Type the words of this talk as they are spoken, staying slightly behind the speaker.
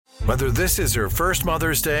Whether this is her first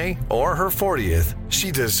Mother's Day or her 40th, she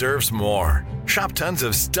deserves more. Shop tons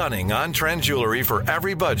of stunning on-trend jewelry for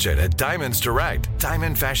every budget at Diamonds Direct.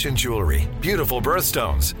 Diamond fashion jewelry, beautiful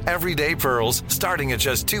birthstones, everyday pearls starting at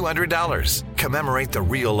just $200. Commemorate the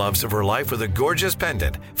real loves of her life with a gorgeous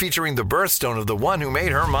pendant featuring the birthstone of the one who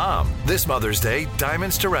made her mom. This Mother's Day,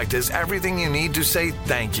 Diamonds Direct is everything you need to say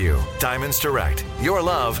thank you. Diamonds Direct. Your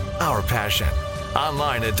love, our passion.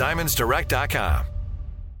 Online at diamondsdirect.com.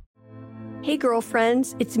 Hey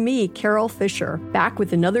girlfriends, it's me, Carol Fisher, back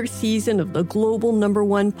with another season of the global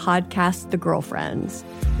 #1 podcast, The Girlfriends.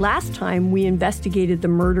 Last time, we investigated the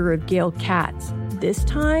murder of Gail Katz. This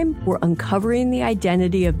time, we're uncovering the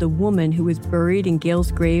identity of the woman who was buried in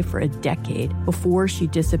Gail's grave for a decade before she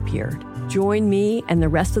disappeared. Join me and the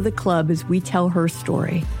rest of the club as we tell her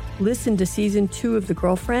story. Listen to Season 2 of The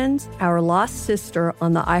Girlfriends, Our Lost Sister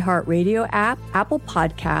on the iHeartRadio app, Apple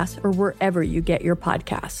Podcasts, or wherever you get your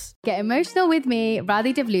podcasts. Get emotional with me,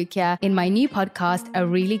 Radhi Devlukia, in my new podcast, A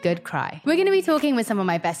Really Good Cry. We're going to be talking with some of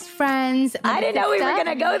my best friends. I didn't know we were going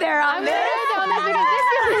to go there on this.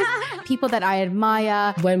 People that I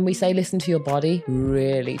admire. When we say listen to your body,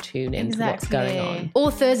 really tune into what's going on.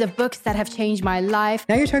 Authors of books that have changed my life.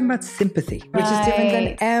 Now you're talking about sympathy, which is different than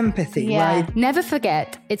empathy, right? Never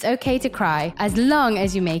forget, it's okay to cry as long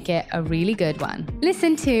as you make it a really good one.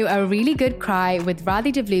 Listen to A Really Good Cry with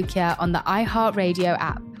Radhi Devlukia on the iHeartRadio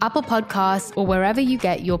app, Apple Podcasts, or wherever you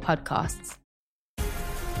get your podcasts.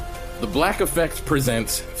 The Black Effect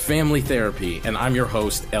presents Family Therapy, and I'm your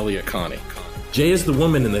host, Elliot Connie. Jay is the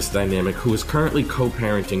woman in this dynamic who is currently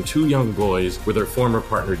co-parenting 2 young boys with her former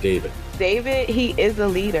partner, David. David, he is a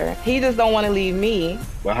leader. He just don't want to leave me.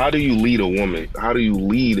 But how do you lead a woman? How do you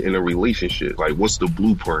lead in a relationship? Like, what's the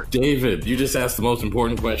blueprint? David, you just asked the most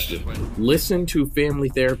important question. Listen to Family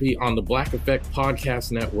Therapy on the Black Effect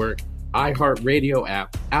Podcast Network, iHeartRadio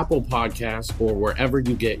app, Apple Podcasts, or wherever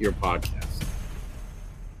you get your podcasts.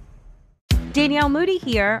 Danielle Moody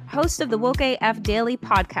here, host of the Woke AF Daily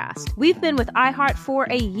podcast. We've been with iHeart for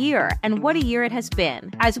a year, and what a year it has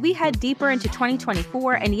been. As we head deeper into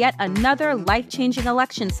 2024 and yet another life-changing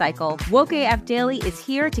election cycle, Woke AF Daily is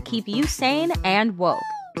here to keep you sane and woke.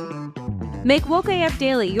 Make Woke AF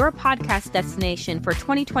Daily your podcast destination for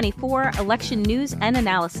 2024 election news and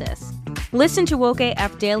analysis. Listen to Woke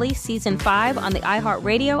AF Daily Season 5 on the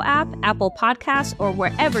iHeartRadio app, Apple Podcasts, or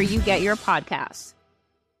wherever you get your podcasts.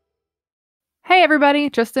 Hey everybody,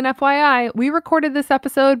 just an FYI, we recorded this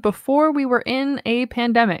episode before we were in a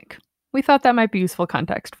pandemic. We thought that might be useful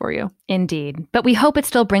context for you. Indeed, but we hope it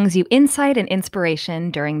still brings you insight and inspiration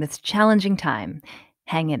during this challenging time.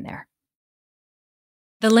 Hang in there.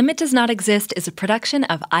 The Limit Does Not Exist is a production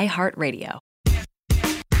of iHeartRadio.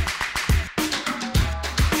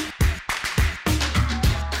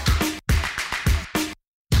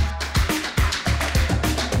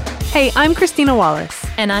 Hey, I'm Christina Wallace.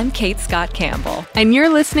 And I'm Kate Scott Campbell. And you're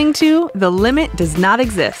listening to The Limit Does Not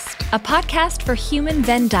Exist, a podcast for human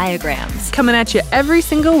Venn diagrams. Coming at you every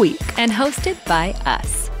single week. And hosted by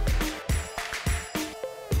us.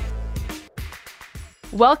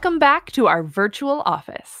 Welcome back to our virtual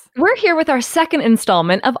office. We're here with our second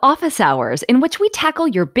installment of Office Hours, in which we tackle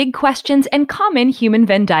your big questions and common human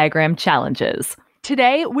Venn diagram challenges.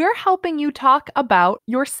 Today, we're helping you talk about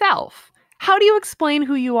yourself. How do you explain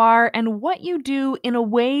who you are and what you do in a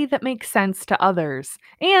way that makes sense to others?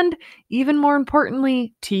 And even more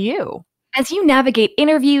importantly, to you. As you navigate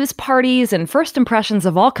interviews, parties, and first impressions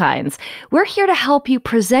of all kinds, we're here to help you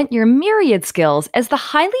present your myriad skills as the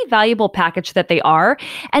highly valuable package that they are,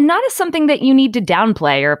 and not as something that you need to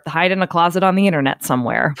downplay or hide in a closet on the internet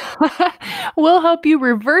somewhere. We'll help you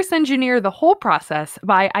reverse engineer the whole process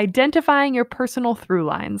by identifying your personal through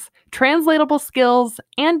lines, translatable skills,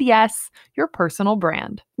 and yes, your personal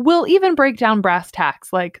brand. We'll even break down brass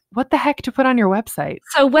tacks, like what the heck to put on your website.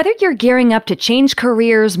 So whether you're gearing up to change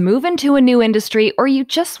careers, move into a new industry, or you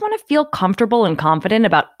just want to feel comfortable and confident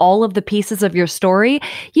about all of the pieces of your story,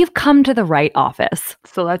 you've come to the right office.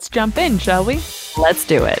 So let's jump in, shall we? Let's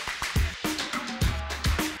do it.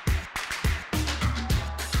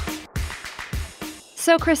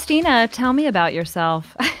 So Christina, tell me about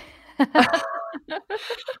yourself.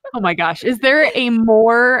 Oh my gosh. Is there a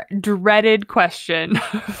more dreaded question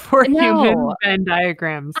for human Venn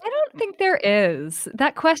diagrams? I don't think there is.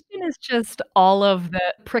 That question is just all of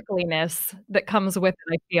the prickliness that comes with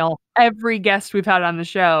it, I feel. Every guest we've had on the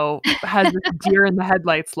show has this deer in the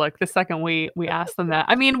headlights look the second we ask them that.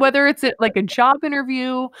 I mean, whether it's like a job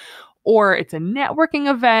interview or it's a networking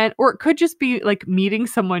event, or it could just be like meeting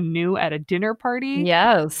someone new at a dinner party.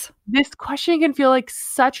 Yes. This question can feel like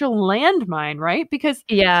such a landmine, right? Because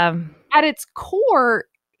at its core,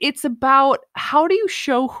 it's about how do you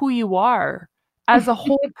show who you are as a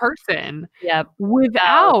whole person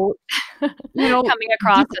without coming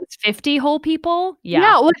across as 50 whole people.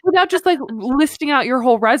 Yeah, like without just like listing out your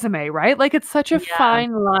whole resume, right? Like it's such a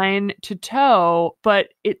fine line to toe, but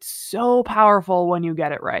it's so powerful when you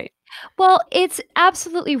get it right. Well, it's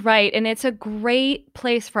absolutely right. And it's a great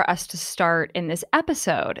place for us to start in this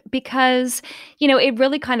episode because, it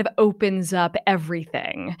really kind of opens up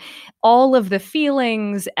everything. All of the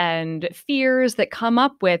feelings and fears that come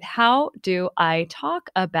up with how do I talk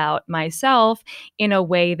about myself in a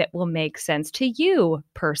way that will make sense to you,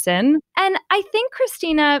 person. And I think,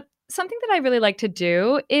 Christina, something that I really like to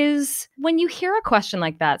do is when you hear a question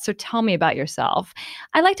like that, so tell me about yourself,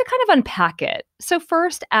 I like to kind of unpack it. So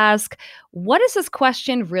first ask, what is this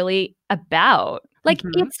question really about? Like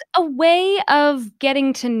it's a way of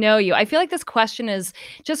getting to know you. I feel like this question is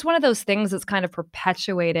just one of those things that's kind of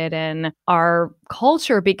perpetuated in our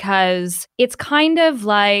culture because it's kind of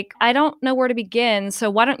like, I don't know where to begin,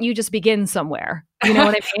 so why don't you just begin somewhere? You know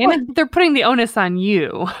what I mean? Well, they're putting the onus on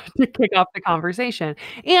you to kick off the conversation.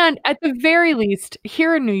 And at the very least,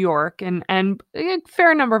 here in New York and a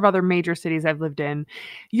fair number of other major cities I've lived in,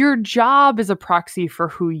 your job is a proxy for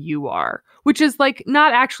who you are, which is like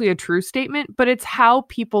not actually a true statement, but it's how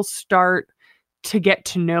people start to get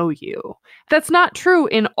to know you. That's not true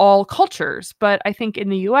in all cultures, but I think in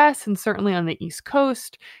the US and certainly on the East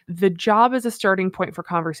Coast, the job as a starting point for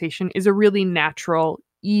conversation is a really natural,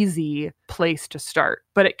 easy place to start,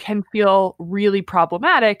 but it can feel really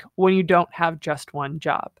problematic when you don't have just one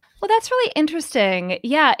job. Well, that's really interesting.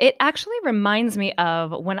 Yeah, it actually reminds me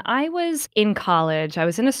of when I was in college, I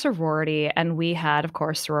was in a sorority and we had, of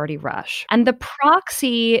course, Sorority Rush. And the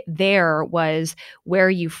proxy there was, where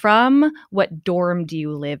are you from? What dorm do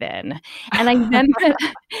you live in? And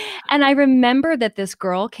I remember that this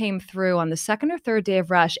girl came through on the second or third day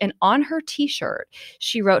of Rush, and on her t-shirt,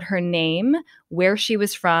 she wrote her name, where she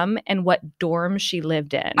was from, and what dorm she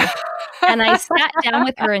lived in. And I sat down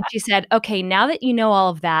with her and she said, okay, now that you know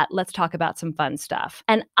all of that, let's talk about some fun stuff.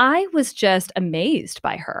 And I was just amazed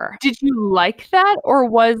by her. Did you like that, or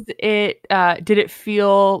did it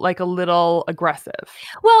feel like a little aggressive?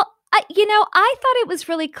 Well, I thought it was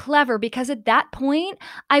really clever because at that point,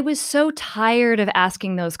 I was so tired of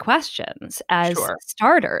asking those questions as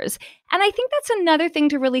starters. And I think that's another thing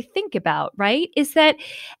to really think about, right? Is that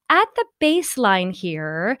at the baseline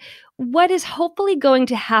here, what is hopefully going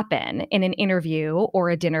to happen in an interview or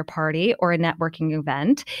a dinner party or a networking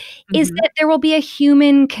event is that there will be a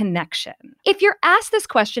human connection. If you're asked this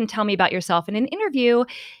question, tell me about yourself in an interview,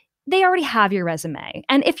 they already have your resume.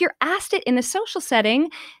 And if you're asked it in a social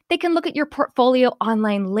setting, they can look at your portfolio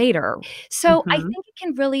online later. So I think it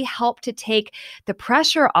can really help to take the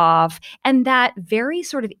pressure off and that very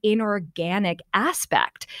sort of inorganic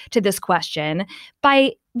aspect to this question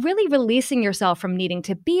by really releasing yourself from needing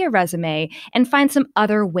to be a resume and find some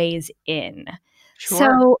other ways in. Sure.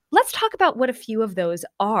 So let's talk about what a few of those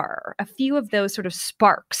are, a few of those sort of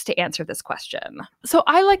sparks to answer this question. So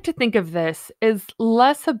I like to think of this as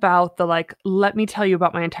less about the let me tell you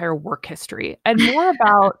about my entire work history and more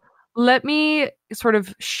about let me sort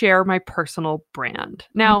of share my personal brand.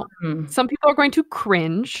 Now, some people are going to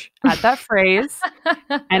cringe at that phrase,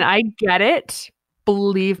 and I get it.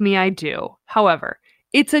 Believe me, I do. However,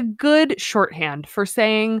 it's a good shorthand for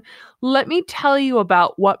saying, let me tell you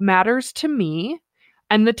about what matters to me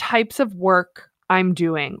and the types of work I'm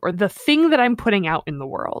doing or the thing that I'm putting out in the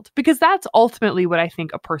world, because that's ultimately what I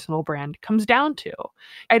think a personal brand comes down to.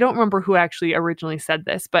 I don't remember who actually originally said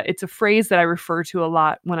this, but it's a phrase that I refer to a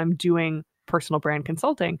lot when I'm doing personal brand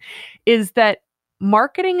consulting, is that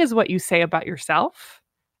marketing is what you say about yourself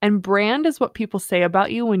and brand is what people say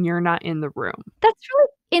about you when you're not in the room. That's really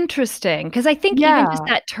interesting, because I think even just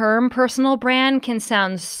that term personal brand can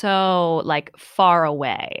sound so far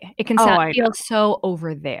away. It can feel so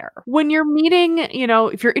over there. When you're meeting,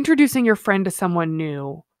 if you're introducing your friend to someone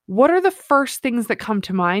new, what are the first things that come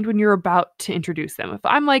to mind when you're about to introduce them? If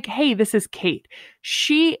I'm like, hey, this is Kate.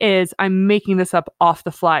 She is, I'm making this up off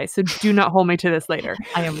the fly, so do not hold me to this later.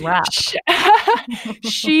 I am wrapped.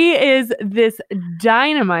 She is this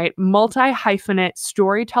dynamite multi-hyphenate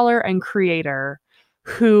storyteller and creator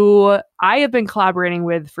who I have been collaborating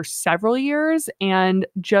with for several years and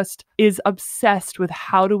just is obsessed with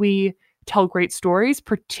how do we tell great stories,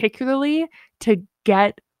 particularly to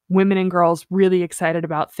get women and girls really excited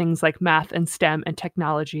about things like math and STEM and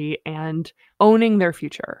technology and owning their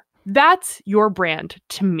future. That's your brand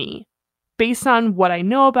to me, based on what I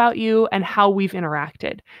know about you and how we've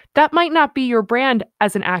interacted. That might not be your brand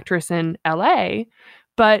as an actress in LA,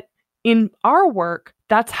 but in our work,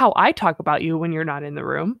 That's how I talk about you when you're not in the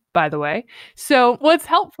room, by the way. So what's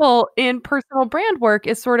helpful in personal brand work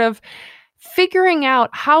is sort of figuring out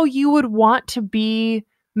how you would want to be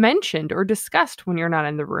mentioned or discussed when you're not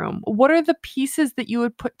in the room. What are the pieces that you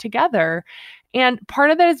would put together? And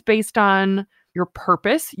part of that is based on your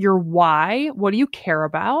purpose, your why, what do you care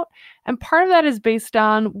about? And part of that is based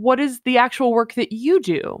on what is the actual work that you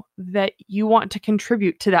do that you want to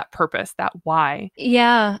contribute to that purpose, that why.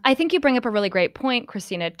 Yeah, I think you bring up a really great point,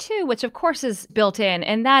 Christina, too, which of course is built in.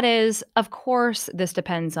 And that is, of course, this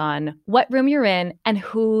depends on what room you're in and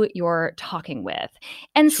who you're talking with.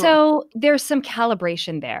 And so there's some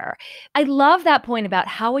calibration there. I love that point about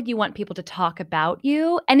how would you want people to talk about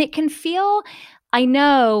you? And it can feel, I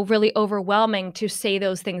know, really overwhelming to say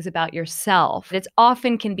those things about yourself. It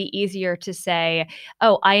often can be easier to say,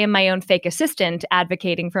 oh, I am my own fake assistant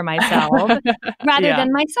advocating for myself rather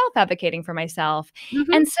than myself advocating for myself.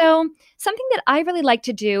 Mm-hmm. And so something that I really like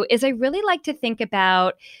to do is I really like to think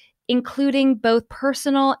about including both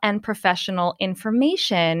personal and professional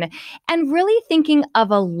information and really thinking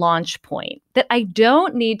of a launch point that I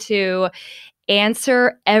don't need to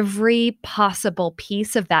answer every possible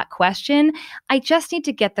piece of that question. I just need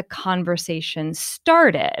to get the conversation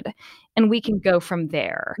started and we can go from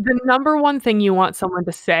there. The number one thing you want someone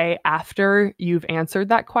to say after you've answered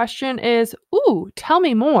that question is, ooh, tell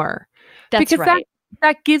me more. That's because right.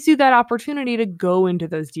 That gives you that opportunity to go into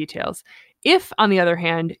those details. If, on the other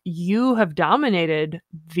hand, you have dominated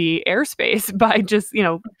the airspace by just,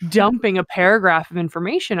 dumping a paragraph of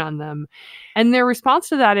information on them, and their response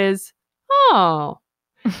to that is, oh,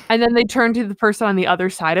 and then they turn to the person on the other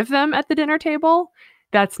side of them at the dinner table,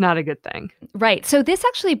 that's not a good thing. Right. So this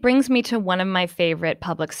actually brings me to one of my favorite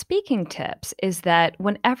public speaking tips is that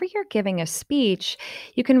whenever you're giving a speech,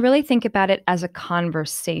 you can really think about it as a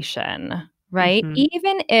conversation. Right? Mm-hmm.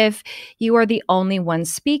 Even if you are the only one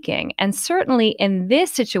speaking. And certainly in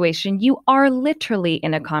this situation, you are literally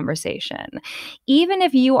in a conversation. Even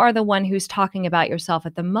if you are the one who's talking about yourself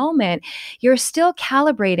at the moment, you're still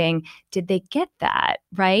calibrating. Did they get that?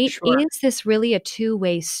 Right? Sure. Is this really a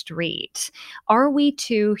two-way street? Are we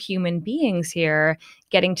two human beings here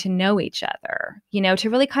getting to know each other, to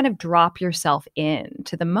really kind of drop yourself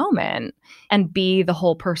into the moment and be the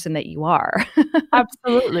whole person that you are.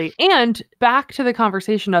 Absolutely. And back to the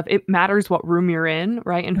conversation of it matters what room you're in,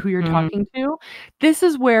 right? And who you're talking to. This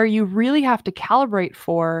is where you really have to calibrate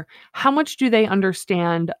for how much do they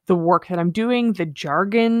understand the work that I'm doing, the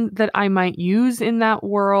jargon that I might use in that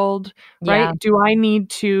world, right? Yeah. Do I need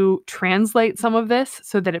to translate some of this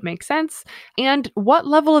so that it makes sense? And what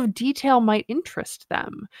level of detail might interest them?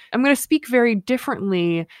 I'm going to speak very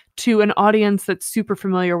differently to an audience that's super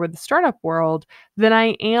familiar with the startup world than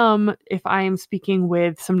I am if I am speaking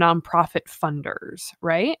with some nonprofit funders,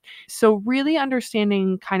 right? So really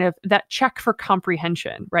understanding kind of that check for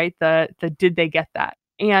comprehension, right? The did they get that?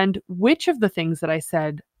 And which of the things that I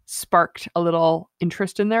said sparked a little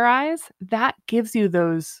interest in their eyes, that gives you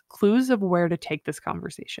those clues of where to take this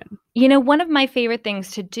conversation. One of my favorite things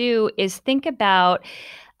to do is think about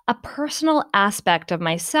a personal aspect of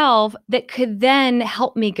myself that could then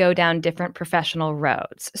help me go down different professional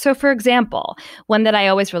roads. So for example, one that I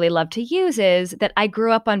always really love to use is that I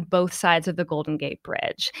grew up on both sides of the Golden Gate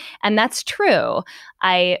Bridge. And that's true.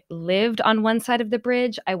 I lived on one side of the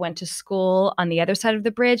bridge. I went to school on the other side of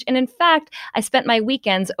the bridge. And in fact, I spent my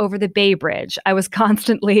weekends over the Bay Bridge. I was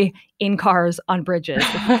constantly in cars on bridges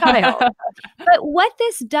as a child. But what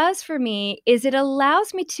this does for me is it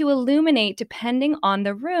allows me to illuminate, depending on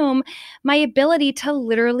the room, my ability to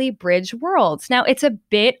literally bridge worlds. Now, it's a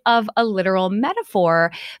bit of a literal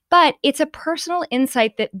metaphor, but it's a personal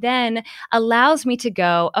insight that then allows me to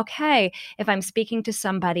go, okay, if I'm speaking to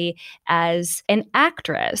somebody as an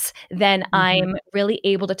actress, then I'm really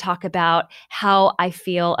able to talk about how I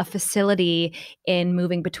feel a facility in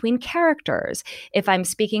moving between characters. If I'm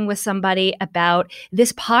speaking with somebody about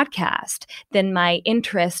this podcast, then my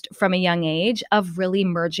interest from a young age of really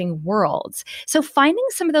merging worlds. So finding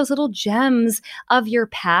some of those little gems of your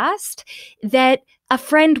past that a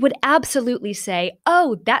friend would absolutely say,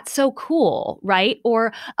 oh, that's so cool, right?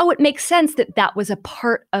 Or, oh, it makes sense that that was a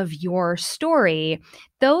part of your story.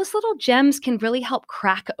 Those little gems can really help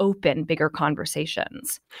crack open bigger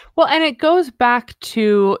conversations. Well, and it goes back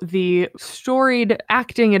to the storied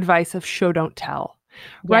acting advice of show, don't tell,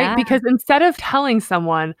 right? Yeah. Because instead of telling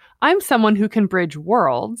someone, I'm someone who can bridge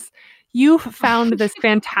worlds, you've found this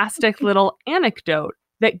fantastic little anecdote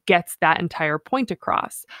that gets that entire point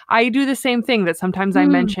across. I do the same thing that sometimes I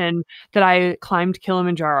mention that I climbed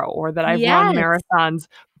Kilimanjaro or that I've run marathons,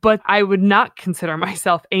 but I would not consider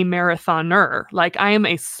myself a marathoner. Like, I am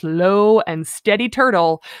a slow and steady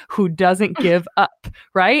turtle who doesn't give up,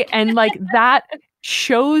 right? And like that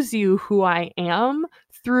shows you who I am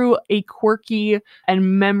through a quirky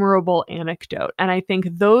and memorable anecdote. And I think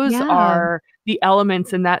those are the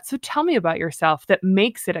elements in that. So tell me about yourself that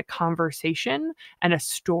makes it a conversation and a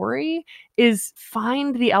story. Is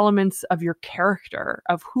find the elements of your character,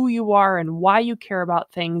 of who you are and why you care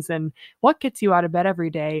about things and what gets you out of bed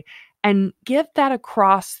every day, and get that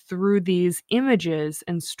across through these images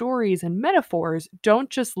and stories and metaphors. Don't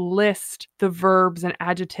just list the verbs and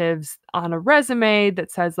adjectives on a resume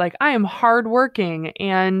that says like, I am hardworking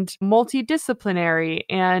and multidisciplinary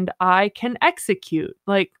and I can execute.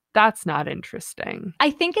 Like, that's not interesting.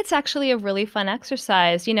 I think it's actually a really fun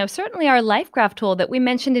exercise. You know, certainly our life graph tool that we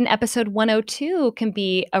mentioned in episode 102 can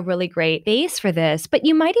be a really great base for this. But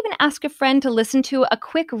you might even ask a friend to listen to a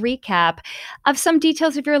quick recap of some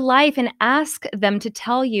details of your life and ask them to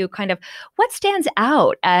tell you kind of what stands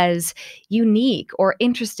out as unique or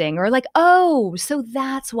interesting, or like, oh, so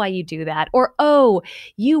that's why you do that. Or, oh,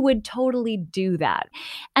 you would totally do that.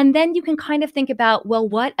 And then you can kind of think about, well,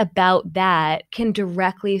 what about that can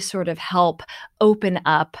directly sort of help open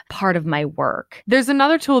up part of my work. There's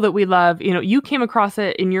another tool that we love. You know, you came across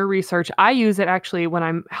it in your research. I use it actually when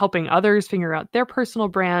I'm helping others figure out their personal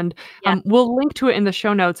brand. Yeah. We'll link to it in the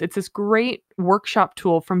show notes. It's this great workshop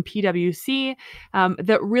tool from PwC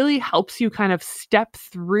that really helps you kind of step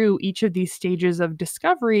through each of these stages of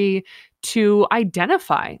discovery to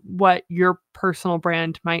identify what your personal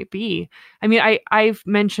brand might be. I mean, I've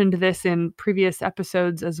mentioned this in previous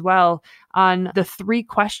episodes as well on the 3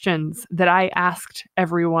 questions that I asked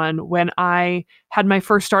everyone when I had my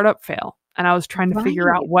first startup fail. And I was trying to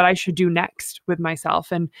figure out what I should do next with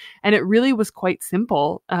myself. And it really was quite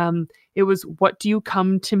simple. It was, what do you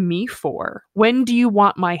come to me for? When do you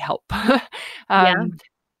want my help?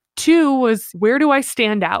 2 was, where do I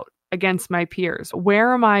stand out against my peers?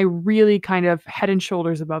 Where am I really kind of head and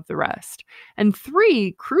shoulders above the rest? And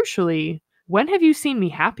 3, crucially, when have you seen me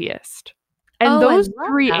happiest? And those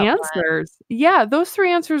 3 answers, those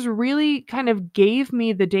 3 answers really kind of gave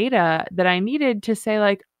me the data that I needed to say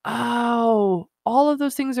like, oh, all of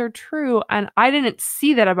those things are true. And I didn't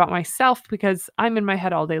see that about myself because I'm in my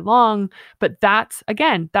head all day long. But that's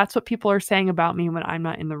what people are saying about me when I'm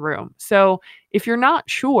not in the room. So if you're not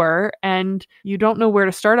sure and you don't know where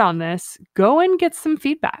to start on this, go and get some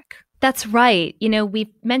feedback. That's right. You know, we've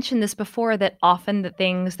mentioned this before, that often the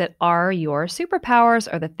things that are your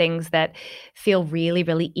superpowers are the things that feel really,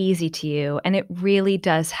 really easy to you. And it really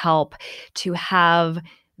does help to have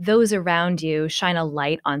those around you shine a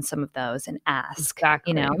light on some of those and ask,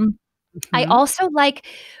 you know. Mm-hmm. I also like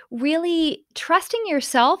really trusting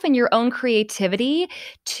yourself and your own creativity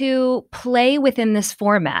to play within this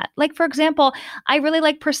format. Like, for example, I really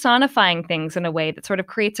like personifying things in a way that sort of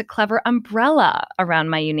creates a clever umbrella around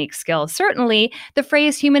my unique skills. Certainly, the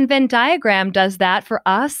phrase human Venn diagram does that for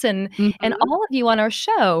us and all of you on our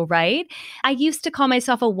show, right? I used to call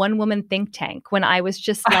myself a one-woman think tank when I was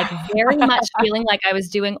just like very much feeling like I was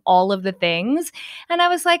doing all of the things. And I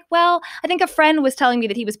was like, well, I think a friend was telling me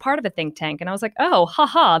that he was part of a think tank. And I was like, oh,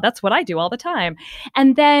 haha, that's what I do all the time.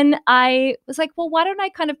 And then I was like, well, why don't I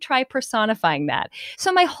kind of try personifying that?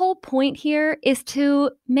 So my whole point here is to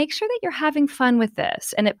make sure that you're having fun with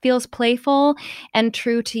this and it feels playful and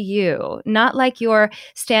true to you, not like you're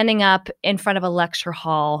standing up in front of a lecture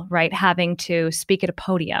hall, right, having to speak at a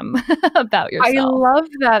podium about yourself. I love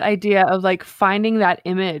that idea of like finding that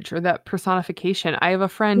image or that personification. I have a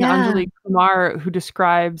friend, Anjali Kumar, who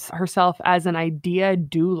describes herself as an idea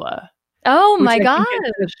doula. Oh my God.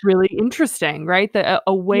 It's really interesting, right? That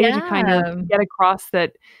a way to kind of get across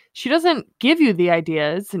that she doesn't give you the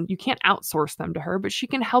ideas and you can't outsource them to her, but she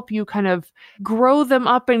can help you kind of grow them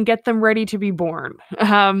up and get them ready to be born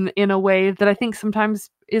in a way that I think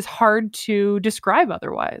sometimes is hard to describe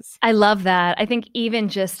otherwise. I love that. I think even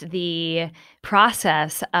just the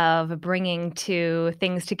process of bringing 2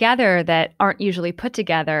 things together that aren't usually put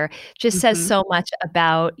together just says so much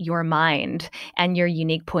about your mind and your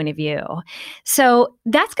unique point of view. So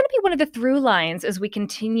that's going to be one of the through lines as we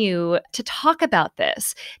continue to talk about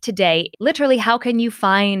this today. Literally, how can you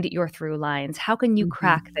find your through lines? How can you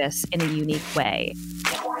crack this in a unique way?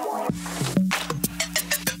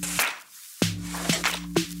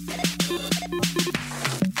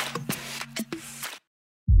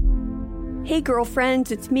 Hey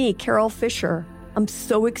girlfriends, it's me, Carol Fisher. I'm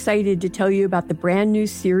so excited to tell you about the brand new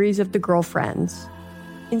series of The Girlfriends.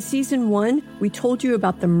 In season 1, we told you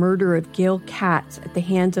about the murder of Gail Katz at the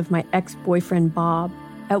hands of my ex-boyfriend Bob.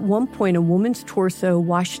 At one point, a woman's torso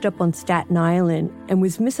washed up on Staten Island and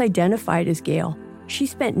was misidentified as Gail. She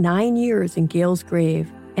spent 9 years in Gail's grave,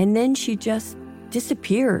 and then she just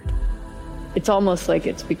disappeared. It's almost like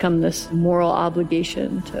it's become this moral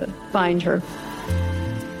obligation to find her.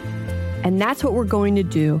 And that's what we're going to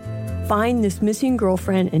do. Find this missing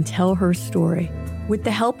girlfriend and tell her story. With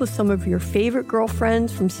the help of some of your favorite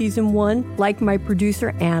girlfriends from season 1, like my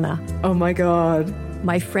producer, Anna. Oh my God.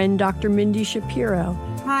 My friend, Dr. Mindy Shapiro.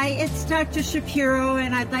 Hi, it's Dr. Shapiro,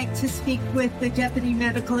 and I'd like to speak with the Deputy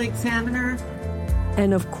Medical Examiner.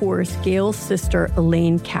 And of course, Gail's sister,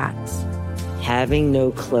 Elaine Katz. Having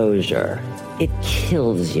no closure, it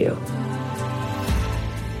kills you.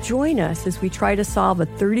 Join us as we try to solve a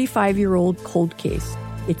 35-year-old cold case.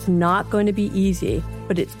 It's not going to be easy,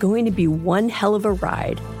 but it's going to be one hell of a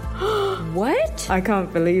ride. What? I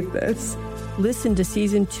can't believe this. Listen to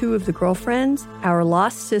season 2 of The Girlfriends, Our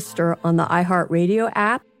Lost Sister on the iHeartRadio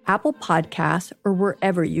app, Apple Podcasts, or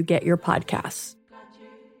wherever you get your podcasts.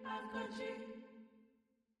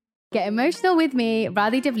 Get emotional with me,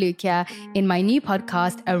 Radhi Devlukia, in my new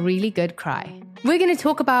podcast, A Really Good Cry. We're going to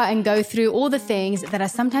talk about and go through all the things that are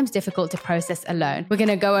sometimes difficult to process alone. We're going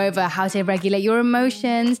to go over how to regulate your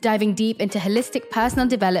emotions, diving deep into holistic personal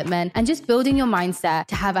development, and just building your mindset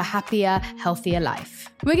to have a happier, healthier life.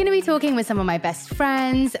 We're going to be talking with some of my best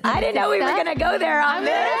friends. I didn't know we were going to go there on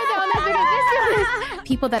this.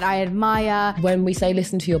 People that I admire. When we say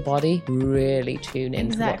listen to your body, really tune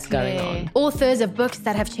into what's going on. Authors of books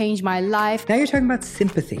that have changed my life. Now you're talking about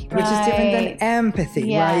sympathy, which is different than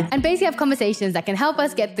empathy, right? And basically have conversations that can help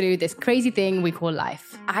us get through this crazy thing we call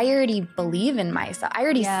life. I already believe in myself. I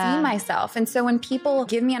already see myself. And so when people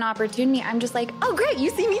give me an opportunity, I'm just like, oh, great, you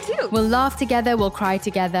see me too. We'll laugh together, we'll cry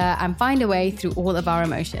together, and find a way through all of our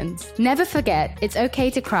emotions. Never forget, it's okay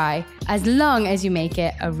to cry, as long as you make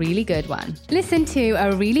it a really good one. Listen to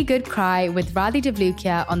A Really Good Cry with Radhi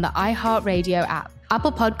Devlukia on the iHeartRadio app,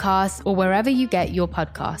 Apple Podcasts, or wherever you get your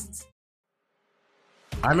podcasts.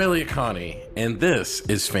 I'm Elliot Connie, and this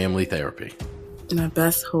is Family Therapy. My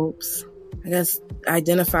best hopes, I guess,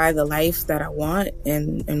 identify the life that I want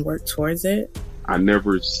and work towards it. I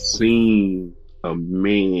never seen a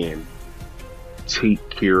man take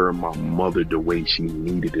care of my mother the way she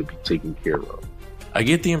needed to be taken care of. I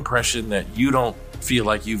get the impression that you don't feel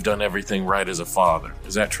like you've done everything right as a father.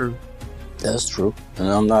 Is that true? That's true, and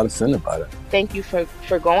I'm not offended by that. Thank you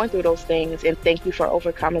for going through those things, and thank you for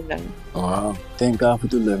overcoming them. Wow, thank God for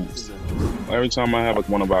deliverance. Every time I have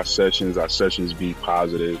one of our sessions be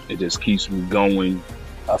positive. It just keeps me going.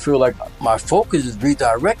 I feel like my focus is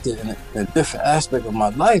redirected in a different aspect of my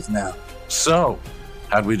life now. So,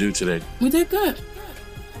 how'd we do today? We did good.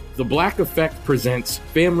 The Black Effect presents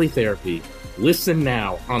Family Therapy. Listen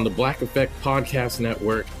now on the Black Effect Podcast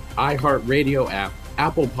Network, iHeartRadio app,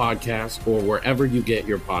 Apple Podcasts, or wherever you get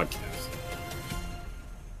your podcasts.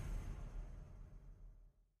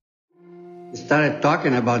 We started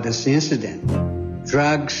talking about this incident.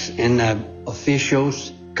 Drugs and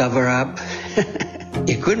officials cover up.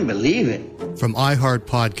 You couldn't believe it. From iHeart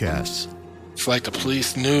Podcasts. It's like the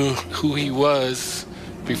police knew who he was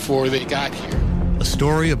before they got here. A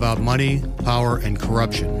story about money, power, and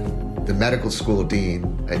corruption. The medical school dean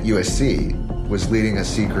at USC was leading a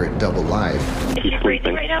secret double life. She's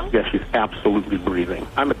breathing right now? Yes, she's absolutely breathing.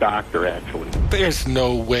 I'm a doctor, actually. There's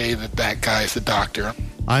no way that guy is a doctor.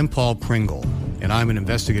 I'm Paul Pringle, and I'm an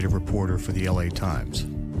investigative reporter for the LA Times.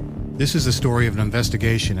 This is the story of an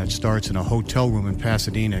investigation that starts in a hotel room in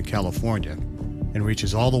Pasadena, California, and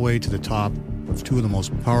reaches all the way to the top of two of the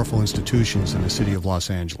most powerful institutions in the city of Los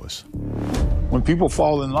Angeles. When people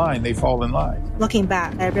fall in line, they fall in line. Looking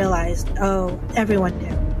back, I realized, everyone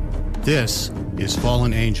knew. This is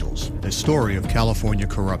Fallen Angels, a story of California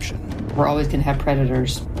corruption. We're always going to have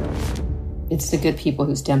predators. It's the good people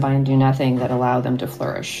who stand by and do nothing that allow them to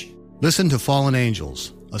flourish. Listen to Fallen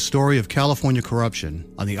Angels, a story of California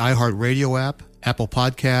corruption on the iHeartRadio app, Apple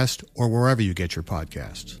Podcast, or wherever you get your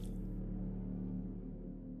podcasts.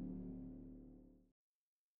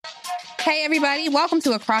 Hey everybody, welcome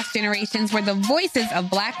to Across Generations, where the voices of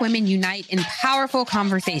Black women unite in powerful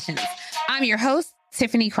conversations. I'm your host,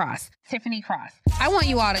 Tiffany Cross. I want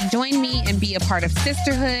you all to join me and be a part of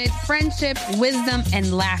sisterhood, friendship, wisdom,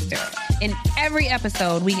 and laughter. In every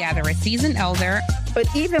episode, we gather a seasoned elder.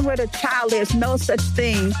 But even with a child, there's no such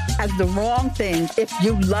thing as the wrong thing if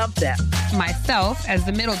you love them. Myself, as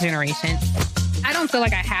the middle generation. I don't feel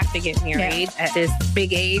like I have to get married at this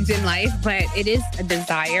big age in life, but it is a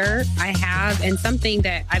desire I have and something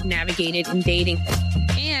that I've navigated in dating.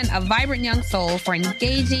 And a vibrant young soul for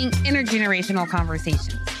engaging intergenerational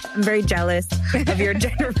conversations. I'm very jealous of your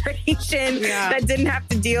generation that didn't have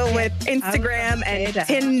to deal with Instagram and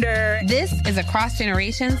Tinder. This is Across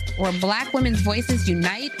Generations, where Black women's voices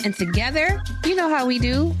unite, and together, you know how we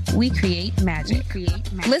do. We create magic.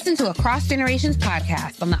 Listen to Across Generations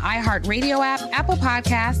podcast on the iHeartRadio app, Apple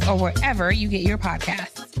Podcasts, or wherever you get your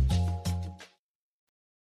podcasts.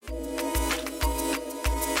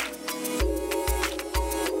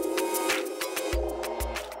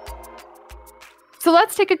 So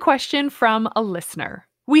let's take a question from a listener.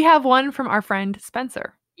 We have one from our friend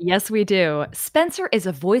Spencer. Yes, we do. Spencer is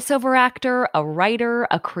a voiceover actor, a writer,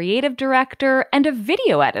 a creative director, and a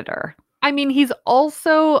video editor. I mean, he's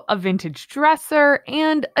also a vintage dresser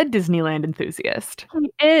and a Disneyland enthusiast.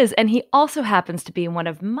 He is, and he also happens to be one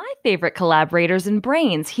of my favorite collaborators in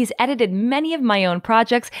Brains. He's edited many of my own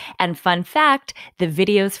projects, and fun fact, the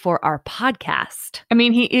videos for our podcast. I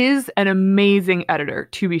mean, he is an amazing editor,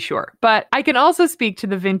 to be sure. But I can also speak to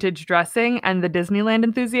the vintage dressing and the Disneyland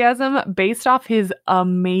enthusiasm based off his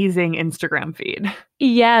amazing Instagram feed.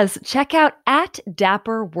 Yes, check out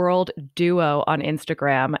 @DapperWorldDuo on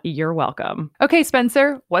Instagram. You're welcome. Okay,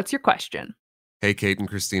 Spencer, what's your question? Hey, Kate and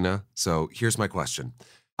Christina. So here's my question.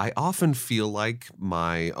 I often feel like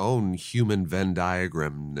my own human Venn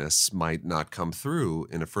diagramness might not come through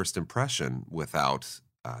in a first impression without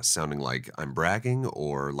sounding like I'm bragging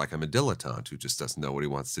or like I'm a dilettante who just doesn't know what he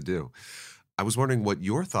wants to do. I was wondering what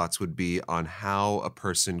your thoughts would be on how a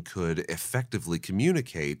person could effectively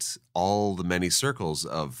communicate all the many circles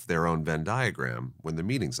of their own Venn diagram when they're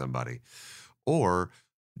meeting somebody. Or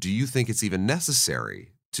do you think it's even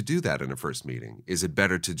necessary to do that in a first meeting? Is it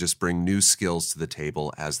better to just bring new skills to the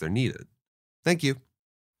table as they're needed? Thank you.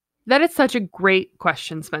 That is such a great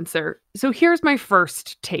question, Spencer. So here's my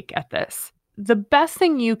first take at this. The best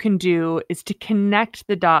thing you can do is to connect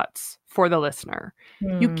the dots for the listener.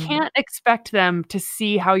 You can't expect them to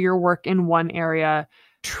see how your work in one area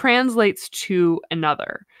translates to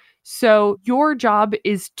another. So your job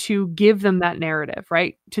is to give them that narrative,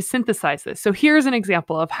 right? To synthesize this. So here's an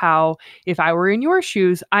example of how, if I were in your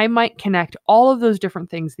shoes, I might connect all of those different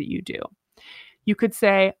things that you do. You could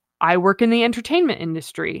say, I work in the entertainment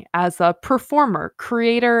industry as a performer,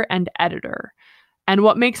 creator, and editor. And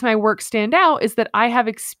what makes my work stand out is that I have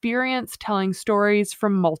experience telling stories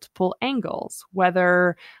from multiple angles,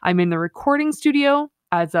 whether I'm in the recording studio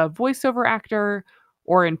as a voiceover actor,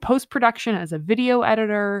 or in post-production as a video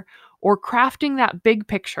editor, or crafting that big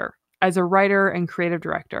picture as a writer and creative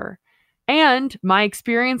director. And my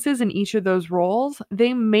experiences in each of those roles,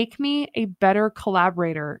 they make me a better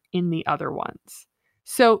collaborator in the other ones.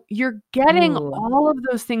 So you're getting all of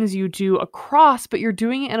those things you do across, but you're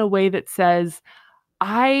doing it in a way that says,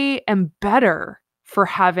 I am better for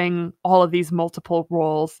having all of these multiple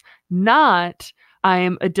roles, not I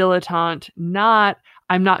am a dilettante, not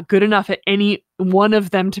I'm not good enough at any one of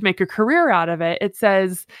them to make a career out of it. It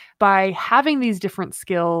says by having these different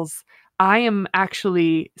skills, I am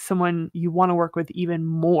actually someone you want to work with even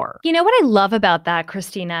more. You know what I love about that,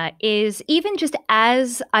 Christina, is even just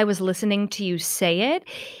as I was listening to you say it,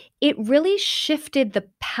 it really shifted the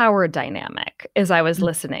power dynamic as I was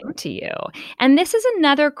listening to you. And this is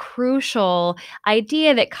another crucial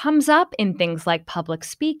idea that comes up in things like public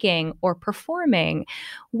speaking or performing,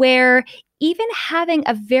 where even having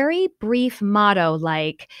a very brief motto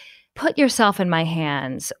like, put yourself in my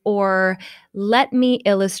hands, or let me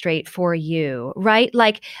illustrate for you, right?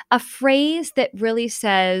 Like a phrase that really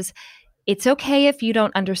says, it's okay if you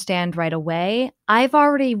don't understand right away. I've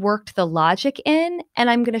already worked the logic in, and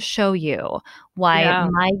I'm going to show you why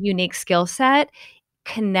my unique skill set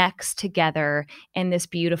connects together in this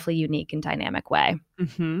beautifully unique and dynamic way.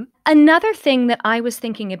 Mm-hmm. Another thing that I was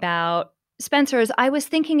thinking about, Spencer, is I was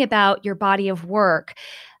thinking about your body of work.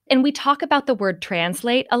 And we talk about the word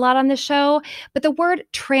translate a lot on the show, but the word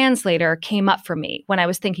translator came up for me when I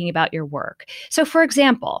was thinking about your work. So for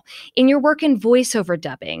example, in your work in voiceover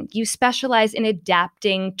dubbing, you specialize in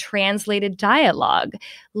adapting translated dialogue,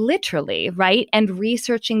 literally, right? And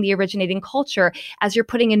researching the originating culture as you're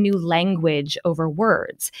putting a new language over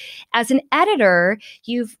words. As an editor,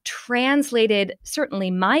 you've translated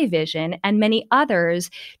certainly my vision and many others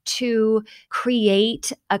to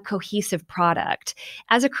create a cohesive product.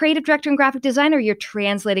 As a creative director and graphic designer, you're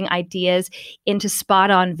translating ideas into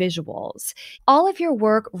spot-on visuals. All of your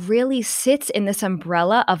work really sits in this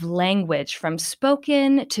umbrella of language, from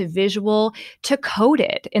spoken to visual to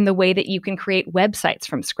coded, in the way that you can create websites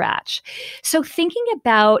from scratch. So thinking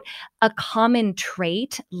about a common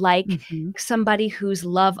trait, like somebody whose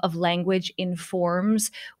love of language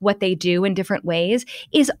informs what they do in different ways,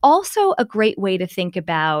 is also a great way to think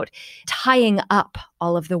about tying up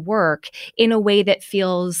all of the work in a way that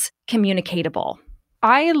feels communicatable.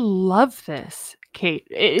 I love this, Kate.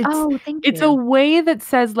 Thank It's you. a way that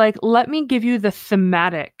says, like, let me give you the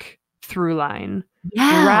thematic through line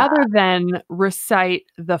rather than recite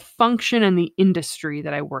the function and the industry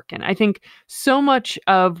that I work in. I think so much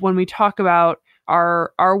of when we talk about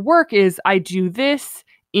our work is I do this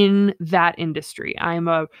in that industry. I'm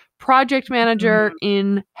a project manager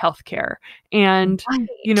in healthcare. And,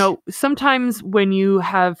 you know, sometimes when you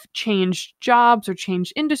have changed jobs or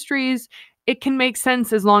changed industries, it can make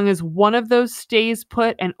sense as long as one of those stays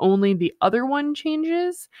put and only the other one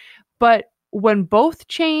changes. But when both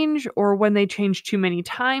change or when they change too many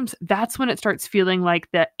times, that's when it starts feeling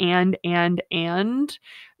like the and,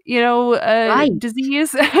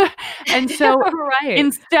 disease. And so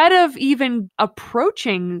instead of even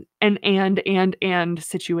approaching an and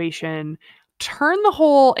situation, turn the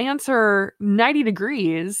whole answer 90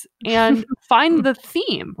 degrees and find the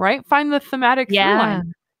theme, right? Find the thematic through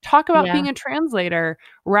line. Talk about being a translator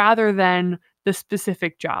rather than the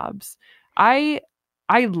specific jobs. I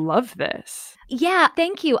love this. Yeah,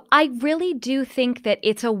 thank you. I really do think that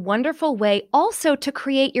it's a wonderful way also to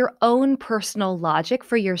create your own personal logic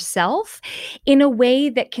for yourself in a way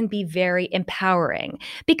that can be very empowering.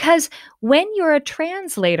 Because when you're a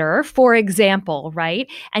translator, for example, right,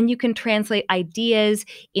 and you can translate ideas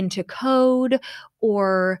into code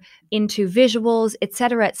or into visuals, et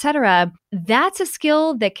cetera, that's a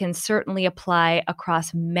skill that can certainly apply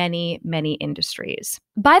across many, many industries.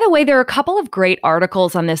 By the way, there are a couple of great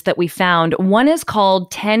articles on this that we found. One is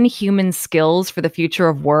called 10 Human Skills for the Future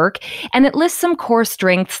of Work, and it lists some core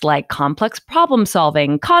strengths like complex problem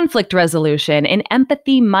solving, conflict resolution, and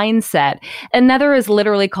empathy mindset. Another is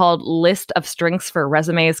literally called List of Strengths for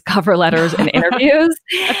Resumes, Cover Letters, and Interviews.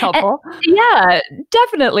 That's helpful. Yeah,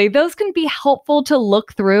 definitely. Those can be helpful to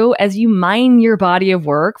look through as you mine your body of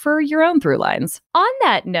work for your own through lines. On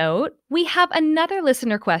that note, we have another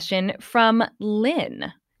listener question from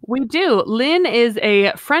Lynn. We do. Lynn is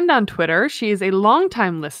a friend on Twitter. She is a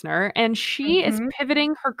longtime listener, and she is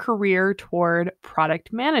pivoting her career toward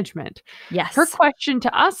product management. Yes. Her question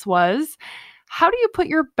to us was, how do you put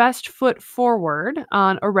your best foot forward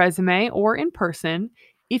on a resume or in person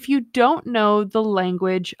if you don't know the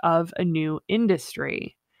language of a new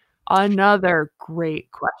industry? Another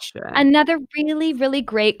great question. Another really, really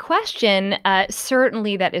great question.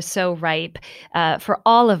 Certainly that is so ripe for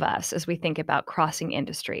all of us as we think about crossing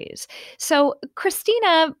industries. So,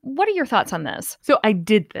 Christina, what are your thoughts on this? So I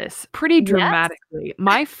did this pretty dramatically. Yes.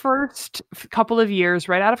 My first couple of years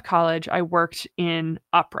right out of college, I worked in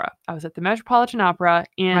opera. I was at the Metropolitan Opera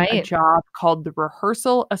in a job called the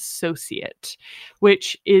rehearsal associate,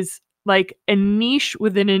 which is like a niche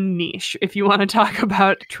within a niche, if you want to talk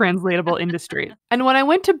about translatable industry. And when I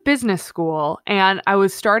went to business school and I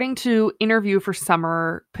was starting to interview for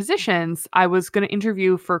summer positions, I was going to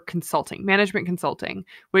interview for consulting, management consulting,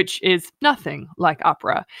 which is nothing like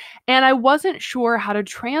opera. And I wasn't sure how to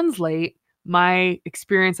translate my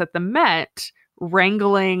experience at the Met,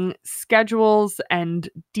 wrangling schedules and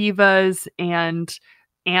divas and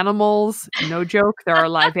animals. No joke. There are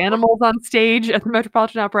live animals on stage at the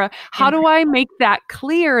Metropolitan Opera. How do I make that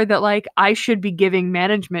clear that like I should be giving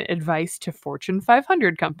management advice to Fortune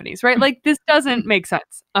 500 companies, right? Like this doesn't make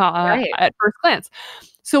sense at first glance.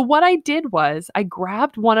 So what I did was I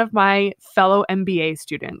grabbed one of my fellow MBA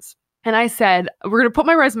students and I said, we're going to put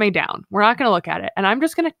my resume down. We're not going to look at it. And I'm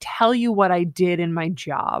just going to tell you what I did in my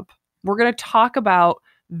job. We're going to talk about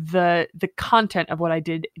the content of what I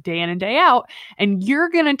did day in and day out. And you're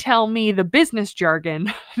going to tell me the business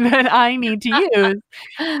jargon that I need to use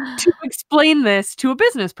to explain this to a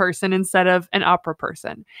business person instead of an opera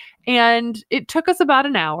person. And it took us about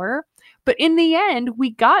an hour. But in the end,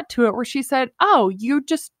 we got to it where she said, oh, you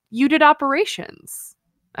did operations.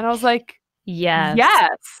 And I was like, Yes.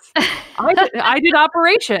 I did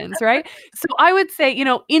operations, right? So I would say,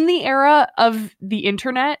 in the era of the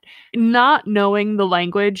internet, not knowing the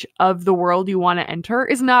language of the world you want to enter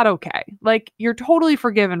is not okay. Like you're totally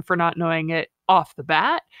forgiven for not knowing it off the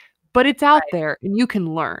bat, but it's out there and you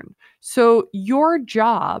can learn. So your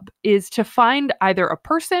job is to find either a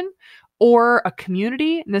person or a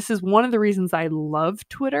community. And this is one of the reasons I love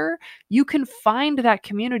Twitter. You can find that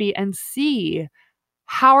community and see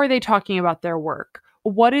how are they talking about their work?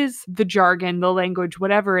 What is the jargon, the language,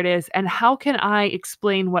 whatever it is? And how can I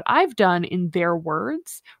explain what I've done in their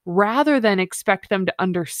words rather than expect them to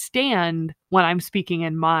understand when I'm speaking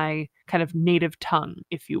in my kind of native tongue,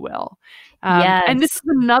 if you will. Yes. And this is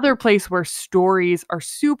another place where stories are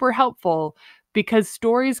super helpful because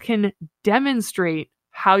stories can demonstrate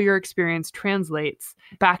how your experience translates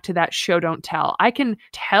back to that show, don't tell. I can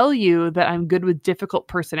tell you that I'm good with difficult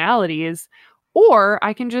personalities, or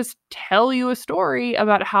I can just tell you a story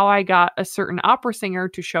about how I got a certain opera singer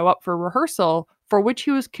to show up for rehearsal, for which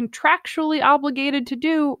he was contractually obligated to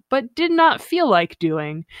do, but did not feel like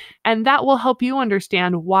doing. And that will help you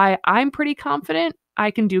understand why I'm pretty confident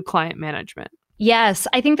I can do client management. Yes,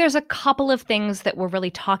 I think there's a couple of things that we're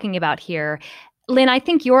really talking about here. Lynn, I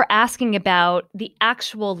think you're asking about the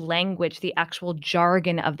actual language, the actual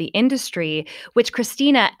jargon of the industry, which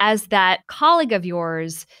Christina, as that colleague of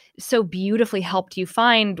yours, so beautifully helped you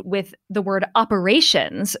find with the word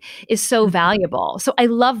operations is so valuable. So I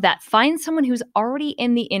love that. Find someone who's already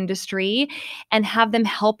in the industry and have them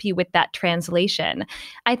help you with that translation.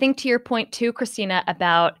 I think to your point too, Christina,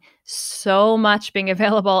 about so much being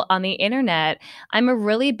available on the internet, I'm a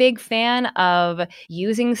really big fan of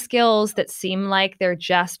using skills that seem like they're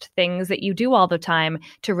just things that you do all the time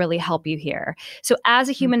to really help you here. So as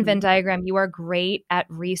a human Venn diagram, you are great at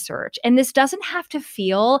research. And this doesn't have to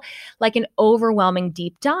feel like an overwhelming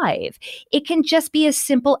deep dive. It can just be as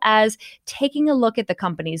simple as taking a look at the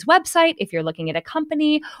company's website, if you're looking at a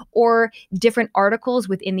company, or different articles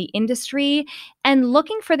within the industry, and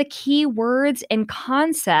looking for the key words and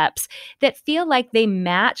concepts that feel like they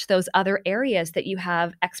match those other areas that you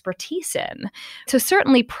have expertise in. So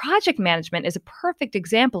certainly project management is a perfect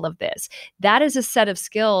example of this. That is a set of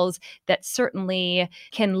skills that certainly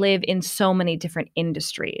can live in so many different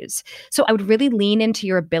industries. So I would really lean into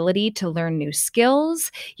your ability to learn new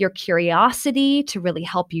skills, your curiosity to really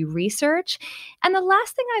help you research. And the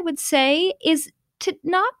last thing I would say is to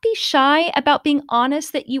not be shy about being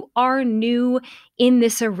honest that you are new in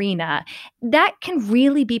this arena. That can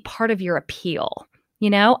really be part of your appeal.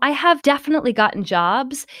 You know, I have definitely gotten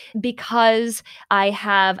jobs because I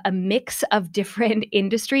have a mix of different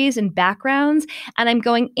industries and backgrounds, and I'm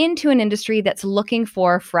going into an industry that's looking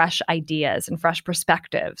for fresh ideas and fresh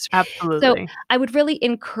perspectives. Absolutely. So I would really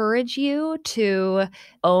encourage you to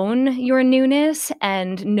own your newness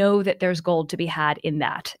and know that there's gold to be had in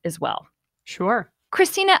that as well. Sure.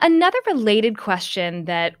 Christina, another related question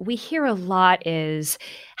that we hear a lot is,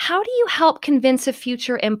 how do you help convince a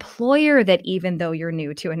future employer that even though you're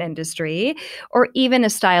new to an industry or even a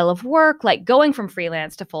style of work, like going from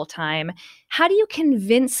freelance to full-time, how do you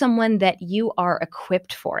convince someone that you are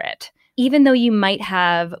equipped for it? Even though you might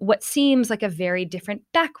have what seems like a very different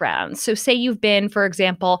background. So say you've been, for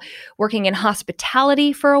example, working in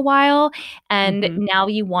hospitality for a while, and now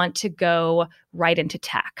you want to go right into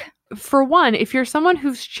tech. For one, if you're someone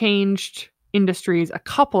who's changed industries a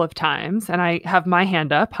couple of times, and I have my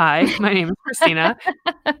hand up, hi, my name is Christina,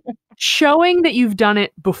 showing that you've done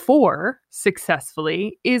it before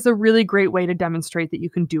successfully is a really great way to demonstrate that you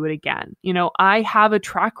can do it again. You know, I have a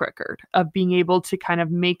track record of being able to kind of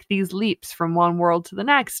make these leaps from one world to the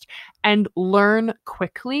next and learn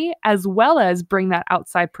quickly, as well as bring that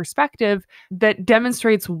outside perspective that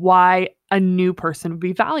demonstrates why a new person would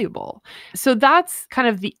be valuable. So that's kind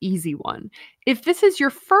of the easy one. If this is your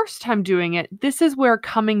first time doing it, this is where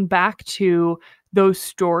coming back to those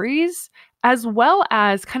stories, as well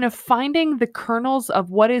as kind of finding the kernels of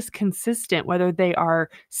what is consistent, whether they are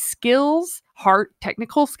skills, hard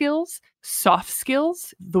technical skills, soft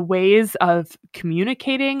skills, the ways of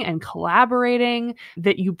communicating and collaborating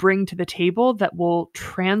that you bring to the table that will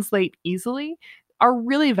translate easily, are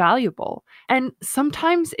really valuable. And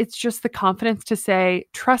sometimes it's just the confidence to say,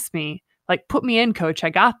 trust me, like, put me in, coach,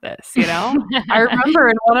 I got this, you know? I remember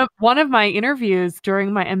in one of my interviews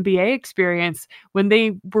during my MBA experience, when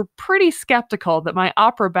they were pretty skeptical that my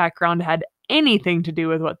opera background had anything to do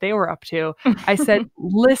with what they were up to, I said,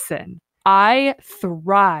 listen, I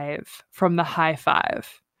thrive from the high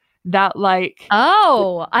five. That like...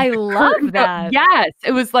 Oh, I love that. Yes.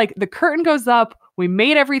 It was like the curtain goes up. We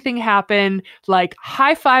made everything happen. Like,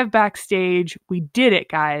 high five backstage. We did it,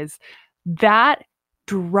 guys. That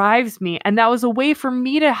drives me. And that was a way for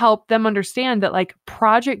me to help them understand that like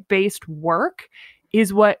project-based work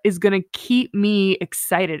is what is going to keep me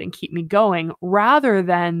excited and keep me going, rather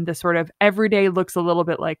than the sort of everyday looks a little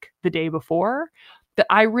bit like the day before. That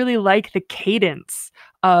I really like the cadence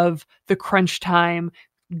of the crunch time,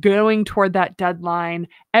 going toward that deadline,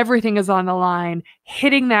 everything is on the line,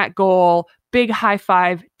 hitting that goal, big high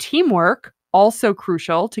five, teamwork, also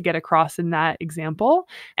crucial to get across in that example.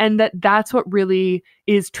 And that's what really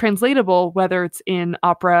is translatable, whether it's in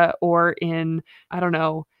opera or in, I don't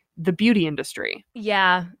know, the beauty industry.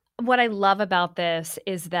 Yeah. What I love about this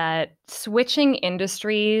is that switching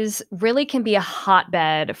industries really can be a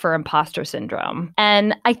hotbed for imposter syndrome.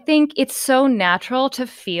 And I think it's so natural to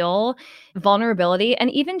feel vulnerability and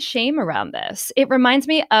even shame around this. It reminds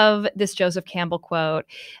me of this Joseph Campbell quote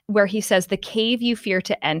where he says, "The cave you fear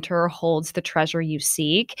to enter holds the treasure you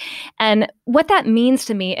seek." And what that means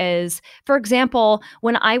to me is, for example,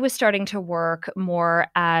 when I was starting to work more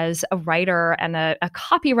as a writer and a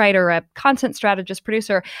copywriter, a content strategist,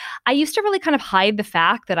 producer, I used to really kind of hide the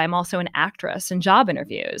fact that I'm also an actress in job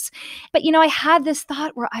interviews. But, I had this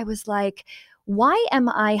thought where I was like, why am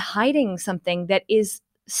I hiding something that is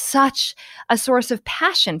such a source of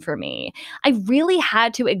passion for me? I really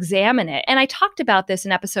had to examine it. And I talked about this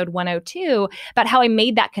in episode 102 about how I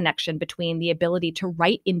made that connection between the ability to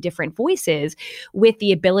write in different voices with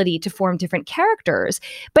the ability to form different characters.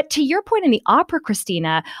 But to your point in the opera,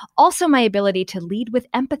 Christina, also my ability to lead with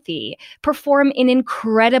empathy, perform in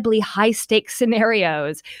incredibly high stakes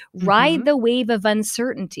scenarios, ride the wave of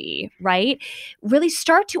uncertainty, right? Really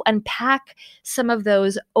start to unpack some of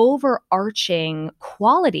those overarching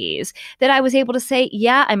qualities that I was able to say,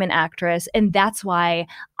 yeah, I'm an actress, and that's why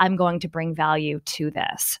I'm going to bring value to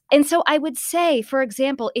this. And so I would say, for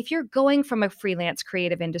example, if you're going from a freelance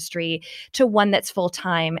creative industry to one that's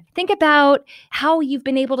full-time, think about how you've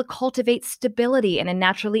been able to cultivate stability in a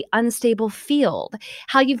naturally unstable field,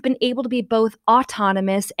 how you've been able to be both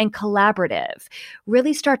autonomous and collaborative.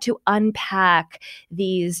 Really start to unpack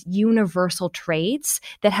these universal traits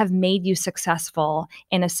that have made you successful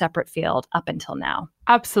in a separate field up until now.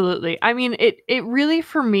 Absolutely. I mean, it really,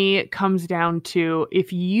 for me, it comes down to,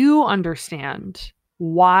 if you understand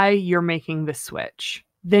why you're making the switch,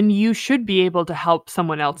 then you should be able to help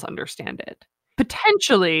someone else understand it.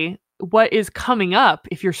 Potentially, what is coming up,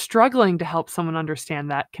 if you're struggling to help someone understand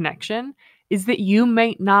that connection, is that you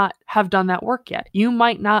might not have done that work yet. You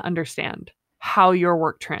might not understand how your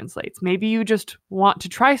work translates. Maybe you just want to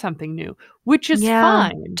try something new, which is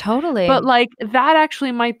fine. Totally. But that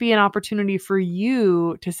actually might be an opportunity for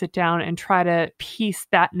you to sit down and try to piece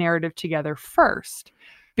that narrative together first.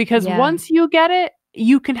 Because once you get it,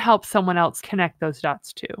 you can help someone else connect those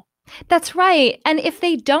dots too. That's right. And if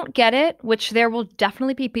they don't get it, which there will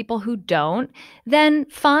definitely be people who don't, then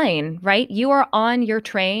fine, right? You are on your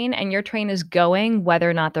train and your train is going whether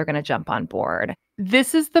or not they're going to jump on board.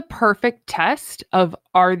 This is the perfect test of,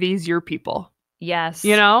 are these your people? Yes.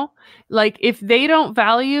 If they don't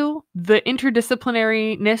value the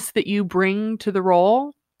interdisciplinariness that you bring to the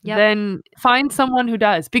role, then find someone who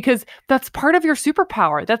does, because that's part of your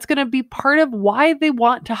superpower. That's going to be part of why they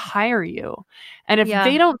want to hire you. And if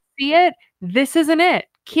they don't see it, this isn't it.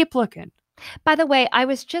 Keep looking. By the way, I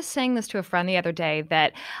was just saying this to a friend the other day,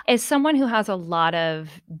 that as someone who has a lot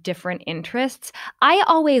of different interests, I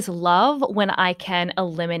always love when I can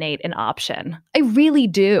eliminate an option. I really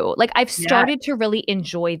do. I've started to really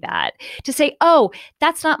enjoy that, to say, oh,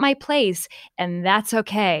 that's not my place. And that's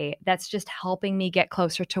okay. That's just helping me get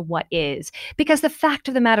closer to what is. Because the fact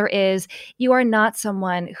of the matter is, you are not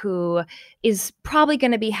someone who is probably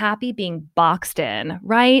going to be happy being boxed in,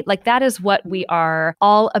 right? That is what we are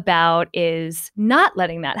all about, is not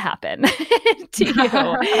letting that happen to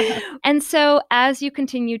you. And so as you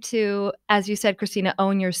continue to, as you said, Christina,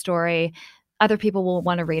 own your story, other people will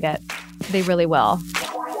want to read it. They really will.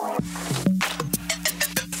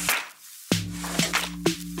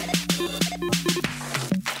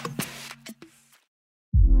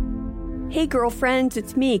 Hey, girlfriends,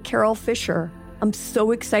 it's me, Carol Fisher. I'm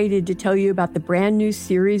so excited to tell you about the brand new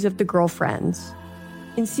series of The Girlfriends.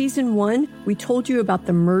 In season 1, we told you about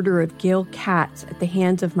the murder of Gail Katz at the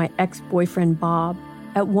hands of my ex-boyfriend, Bob.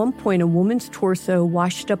 At one point, a woman's torso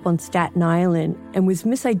washed up on Staten Island and was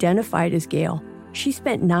misidentified as Gail. She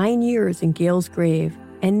spent 9 years in Gail's grave,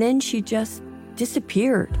 and then she just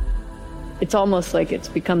disappeared. It's almost like it's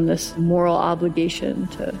become this moral obligation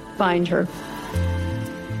to find her.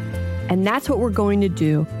 And that's what we're going to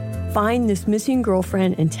do. Find this missing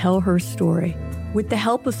girlfriend and tell her story. With the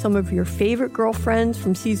help of some of your favorite girlfriends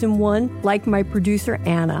from season 1, like my producer,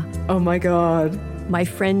 Anna. Oh my God. My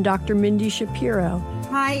friend, Dr. Mindy Shapiro.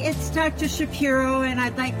 Hi, it's Dr. Shapiro, and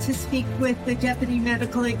I'd like to speak with the Deputy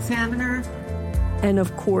Medical Examiner. And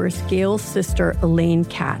of course, Gail's sister, Elaine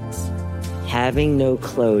Katz. Having no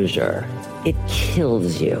closure, it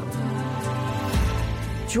kills you.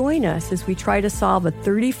 Join us as we try to solve a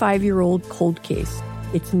 35-year-old cold case.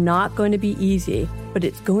 It's not going to be easy, but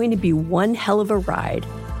it's going to be one hell of a ride.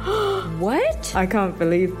 What? I can't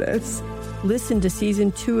believe this. Listen to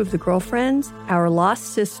season 2 of The Girlfriends, Our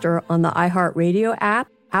Lost Sister on the iHeartRadio app,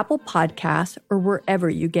 Apple Podcasts, or wherever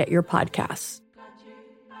you get your podcasts.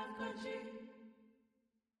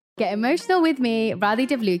 Get emotional with me, Radhi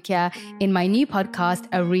Devlukia, in my new podcast,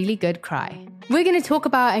 A Really Good Cry. We're going to talk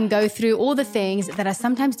about and go through all the things that are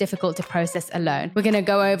sometimes difficult to process alone. We're going to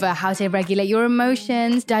go over how to regulate your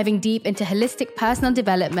emotions, diving deep into holistic personal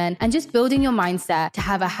development, and just building your mindset to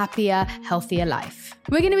have a happier, healthier life.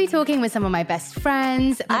 We're going to be talking with some of my best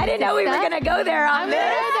friends. I didn't know we were going to go there on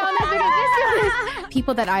this.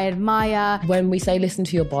 People that I admire. When we say listen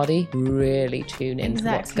to your body, really tune into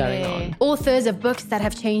what's going on. Authors of books that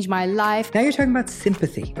have changed my life. Now you're talking about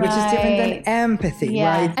sympathy, which is different than empathy,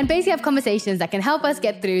 right? And basically have conversations that can help us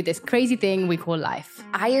get through this crazy thing we call life.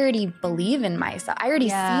 I already believe in myself. I already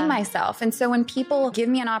see myself. And so when people give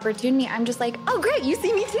me an opportunity, I'm just like, oh, great, you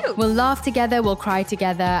see me too. We'll laugh together, we'll cry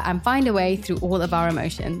together, and find a way through all of our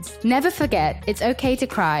emotions. Never forget, it's okay to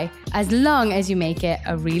cry as long as you make it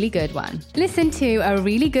a really good one. Listen to A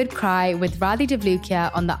Really Good Cry with Radhi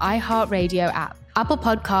Devlukia on the iHeartRadio app, Apple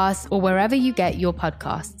Podcasts, or wherever you get your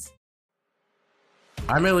podcasts.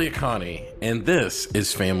 I'm Elliot Connie, and this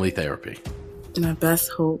is Family Therapy. My best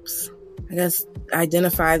hopes, I guess,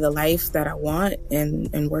 identify the life that I want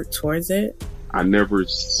and work towards it. I never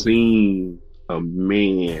seen a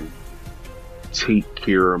man take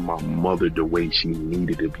care of my mother the way she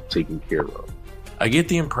needed to be taken care of. I get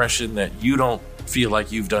the impression that you don't feel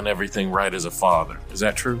like you've done everything right as a father. Is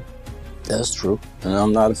that true? That's true, and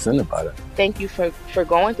I'm not offended by that. Thank you for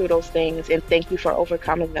going through those things, and thank you for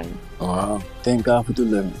overcoming them. Thank God for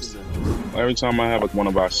deliverance. Every time I have one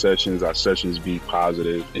of our sessions be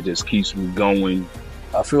positive. It just keeps me going.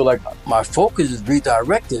 I feel like my focus is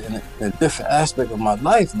redirected in a different aspect of my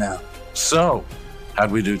life now. So,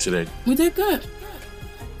 how'd we do today? We did good.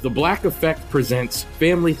 The Black Effect presents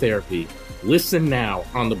Family Therapy. Listen now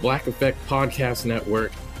on the Black Effect Podcast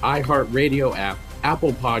Network, iHeartRadio app,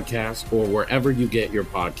 Apple Podcasts, or wherever you get your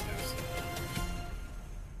podcasts.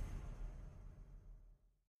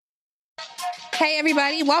 Hey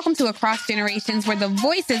everybody, welcome to Across Generations, where the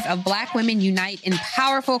voices of Black women unite in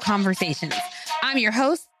powerful conversations. I'm your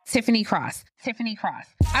host, Tiffany Cross.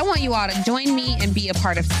 I want you all to join me and be a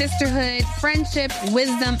part of sisterhood, friendship,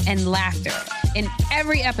 wisdom, and laughter. In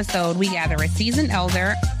every episode, we gather a seasoned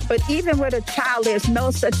elder. But even with a child, there's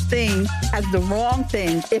no such thing as the wrong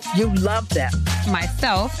thing if you love them.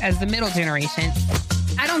 Myself as the middle generation.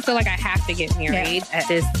 I don't feel like I have to get married at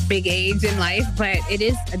this big age in life, but it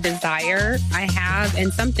is a desire I have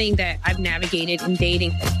and something that I've navigated in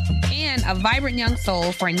dating. And a vibrant young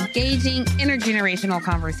soul for engaging intergenerational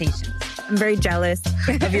conversations. I'm very jealous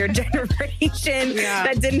of your generation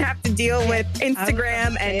that didn't have to deal with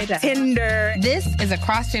Instagram and Tinder. This is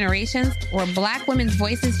Across Generations, where Black women's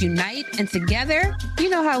voices unite, and together, you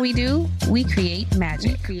know how we do, we create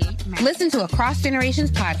magic. Listen to Across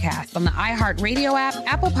Generations podcast on the iHeartRadio app,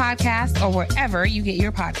 Apple Podcasts, or wherever you get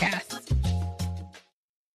your podcasts.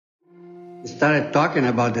 We started talking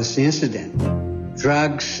about this incident.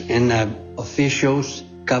 Drugs and officials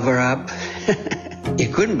cover up. You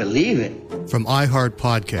couldn't believe it. From iHeart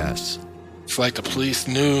Podcasts. It's like the police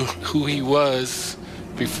knew who he was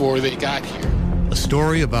before they got here. A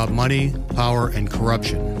story about money, power, and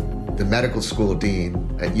corruption. The medical school dean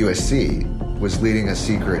at USC was leading a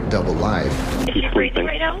secret double life. She's breathing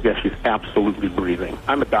right now? Yes, she's absolutely breathing.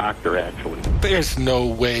 I'm a doctor, actually. There's no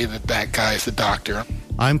way that guy's a doctor.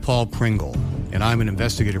 I'm Paul Pringle, and I'm an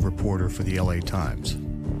investigative reporter for the LA Times.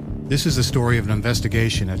 This is the story of an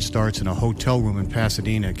investigation that starts in a hotel room in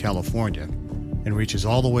Pasadena, California, and reaches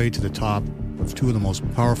all the way to the top of two of the most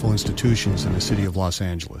powerful institutions in the city of Los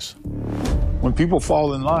Angeles. When people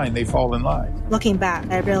fall in line, they fall in line. Looking back,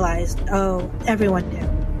 I realized, everyone knew.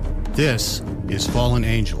 This is Fallen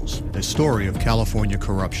Angels, a story of California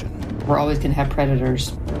corruption. We're always going to have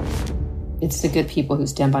predators. It's the good people who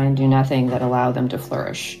stand by and do nothing that allow them to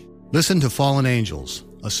flourish. Listen to Fallen Angels,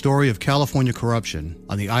 a story of California corruption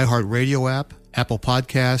on the iHeartRadio app, Apple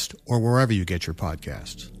Podcast, or wherever you get your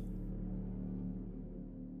podcasts.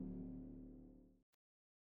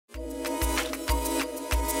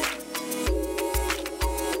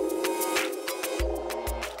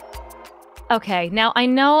 Okay, now I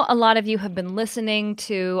know a lot of you have been listening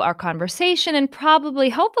to our conversation and probably,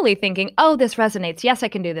 hopefully thinking, oh, this resonates. Yes, I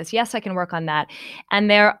can do this. Yes, I can work on that.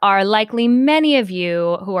 And there are likely many of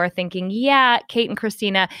you who are thinking, yeah, Kate and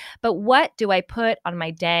Christina, but what do I put on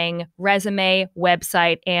my dang resume,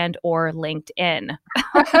 website, and or LinkedIn?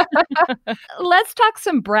 Let's talk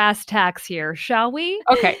some brass tacks here, shall we?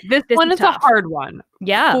 Okay, this one is a hard one.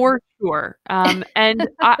 Yeah. For sure. And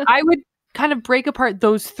I would kind of break apart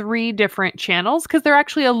those three different channels because they're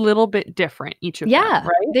actually a little bit different, each of them,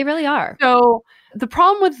 right? They really are. So The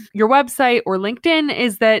problem with your website or LinkedIn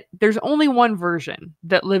is that there's only one version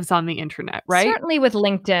that lives on the internet, right? Certainly with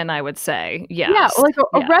LinkedIn, I would say. Yes. Yeah, like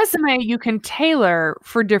a resume you can tailor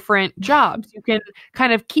for different jobs. You can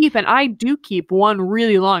kind of keep, and I do keep one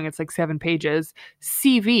really long, it's like 7 pages,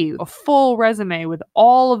 CV, a full resume with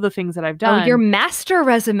all of the things that I've done. Oh, your master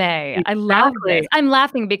resume. Exactly. I love this. I'm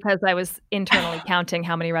laughing because I was internally counting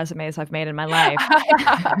how many resumes I've made in my life.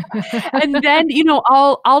 And then, you know,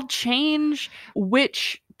 I'll change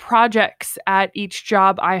which projects at each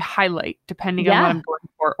job I highlight depending on what I'm going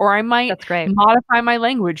for. Or I might modify my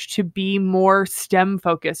language to be more STEM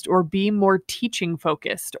focused or be more teaching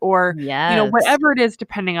focused or, you know, whatever it is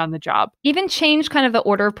depending on the job. Even change kind of the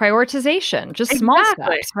order of prioritization, just small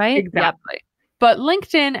steps, right? Exactly. Yep. But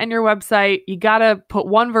LinkedIn and your website, you got to put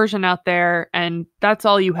one version out there and that's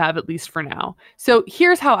all you have, at least for now. So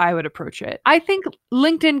here's how I would approach it. I think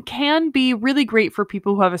LinkedIn can be really great for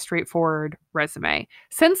people who have a straightforward resume.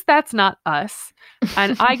 Since that's not us,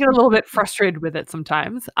 and I get a little bit frustrated with it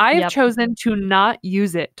sometimes, I have chosen to not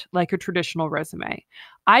use it like a traditional resume.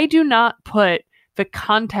 I do not put the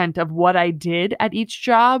content of what I did at each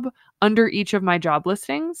job under each of my job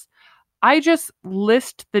listings. I just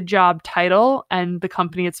list the job title and the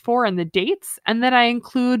company it's for and the dates, and then I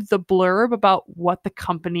include the blurb about what the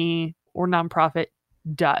company or nonprofit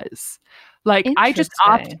does. Like, I just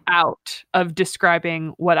opt out of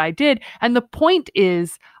describing what I did. And the point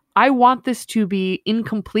is, I want this to be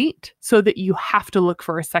incomplete so that you have to look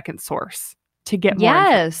for a second source to get more.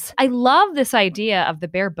 Yes. I love this idea of the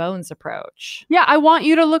bare bones approach. Yeah. I want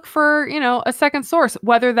you to look for, you know, a second source,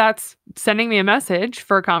 whether that's sending me a message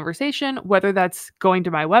for a conversation, whether that's going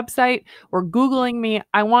to my website or Googling me.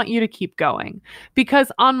 I want you to keep going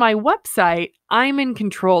because on my website, I'm in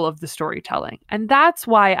control of the storytelling. And that's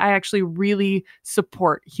why I actually really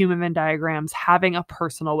support Human Venn Diagrams having a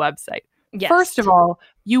personal website. Yes. First of all,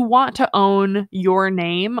 you want to own your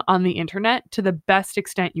name on the internet to the best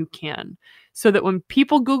extent you can, so that when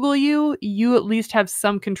people Google you, you at least have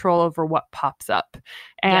some control over what pops up.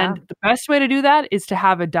 And the best way to do that is to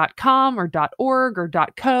have a .com or .org or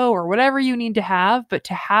 .co or whatever you need to have, but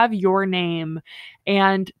to have your name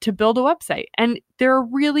and to build a website. And there are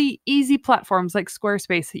really easy platforms like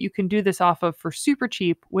Squarespace that you can do this off of for super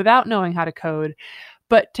cheap without knowing how to code.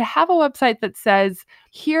 But to have a website that says,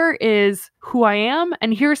 here is who I am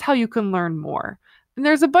and here's how you can learn more. And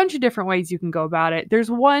there's a bunch of different ways you can go about it. There's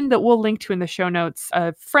one that we'll link to in the show notes.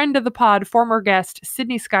 A friend of the pod, former guest,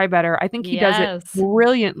 Sydney Skybetter. I think he does it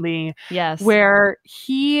brilliantly. Yes. Where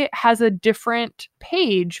he has a different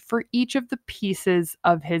page for each of the pieces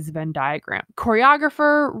of his Venn diagram.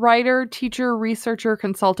 Choreographer, writer, teacher, researcher,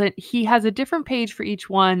 consultant. He has a different page for each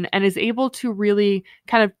one and is able to really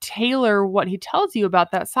kind of tailor what he tells you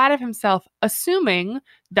about that side of himself, assuming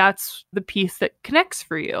that's the piece that connects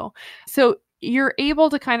for you. So you're able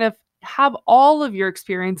to kind of have all of your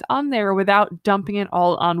experience on there without dumping it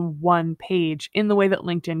all on one page in the way that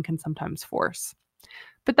LinkedIn can sometimes force.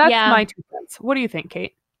 But that's my 2 cents. What do you think,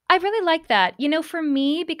 Kate? I really like that. You know, for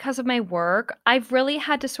me, because of my work, I've really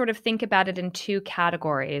had to sort of think about it in 2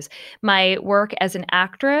 categories. My work as an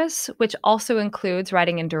actress, which also includes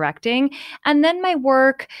writing and directing, and then my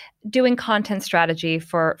work doing content strategy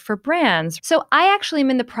for brands. So I actually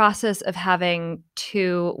am in the process of having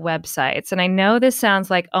 2 websites. And I know this sounds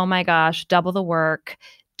like, oh my gosh, double the work,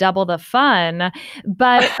 double the fun.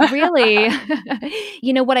 But really,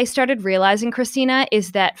 you know, what I started realizing, Christina,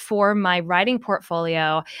 is that for my writing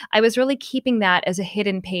portfolio, I was really keeping that as a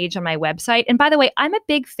hidden page on my website. And by the way, I'm a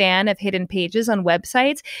big fan of hidden pages on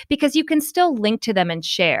websites because you can still link to them and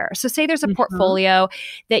share. So say there's a portfolio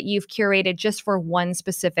that you've curated just for one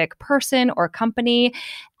specific person or company.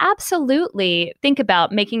 Absolutely think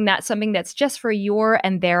about making that something that's just for your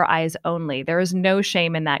and their eyes only. There is no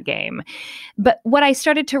shame in that game. But what I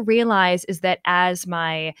started to realize is that as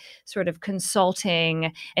my sort of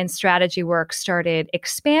consulting and strategy work started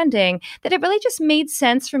expanding, that it really just made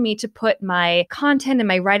sense for me to put my content and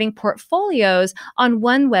my writing portfolios on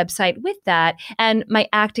one website with that and my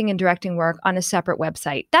acting and directing work on a separate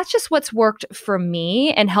website. That's just what's worked for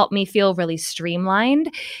me and helped me feel really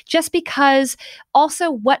streamlined, just because also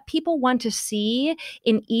what people want to see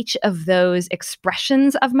in each of those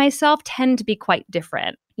expressions of myself tend to be quite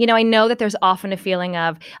different. You know, I know that there's often a feeling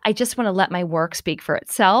of, I just want to let my work speak for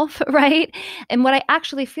itself, right? And what I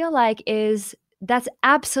actually feel like is that's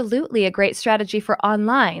absolutely a great strategy for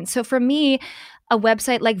online. So for me, a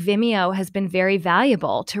website like Vimeo has been very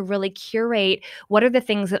valuable to really curate what are the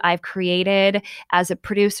things that I've created as a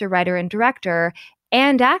producer, writer, and director,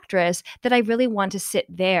 and actress that I really want to sit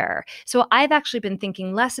there. So I've actually been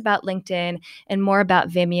thinking less about LinkedIn and more about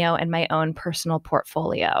Vimeo and my own personal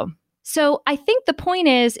portfolio. So I think the point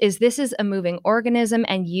is this is a moving organism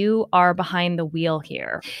and you are behind the wheel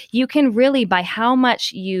here. You can really, by how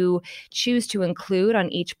much you choose to include on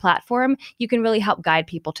each platform, you can really help guide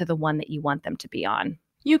people to the one that you want them to be on.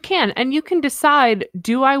 You can, and you can decide,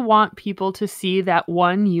 do I want people to see that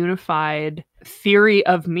one unified theory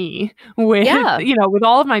of me with, with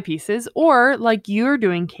all of my pieces, or like you're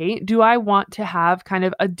doing, Kate, do I want to have kind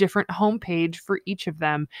of a different homepage for each of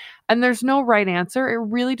them? And there's no right answer. It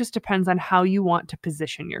really just depends on how you want to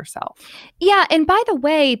position yourself. Yeah. And by the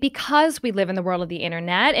way, because we live in the world of the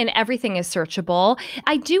internet and everything is searchable,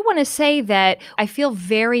 I do want to say that I feel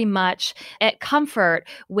very much at comfort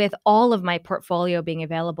with all of my portfolio being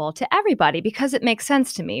available to everybody because it makes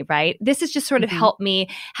sense to me, right? This has just sort of helped me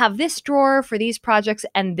have this drawer for these projects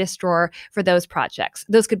and this drawer for those projects.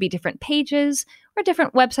 Those could be different pages or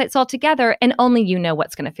different websites altogether, and only you know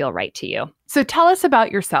what's going to feel right to you. So tell us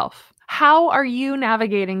about yourself. How are you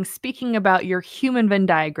navigating speaking about your human Venn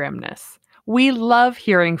diagramness? We love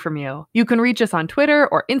hearing from you. You can reach us on Twitter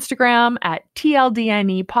or Instagram at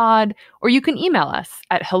TLDNEpod, or you can email us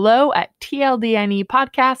at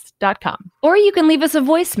hello@tldnepodcast.com. Or you can leave us a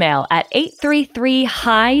voicemail at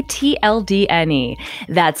 833-HI-TLDNE.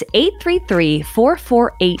 That's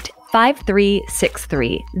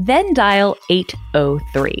 833-448-5363. Then dial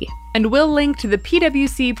 803. And we'll link to the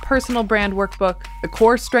PwC Personal Brand Workbook, the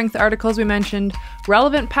core strength articles we mentioned,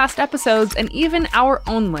 relevant past episodes, and even our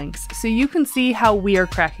own links, so you can see how we are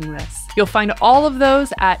cracking this. You'll find all of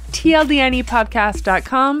those at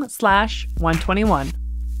tldnepodcast.com/121.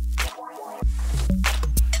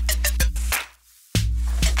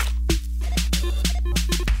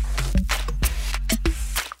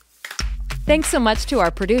 Thanks so much to our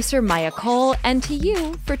producer, Maya Cole, and to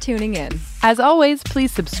you for tuning in. As always,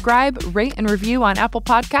 please subscribe, rate, and review on Apple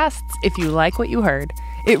Podcasts if you like what you heard.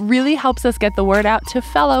 It really helps us get the word out to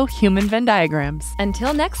fellow human Venn diagrams.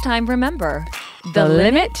 Until next time, remember, the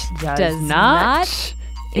limit does not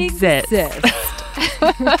exist.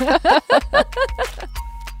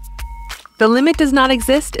 The Limit Does Not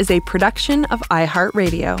Exist is a production of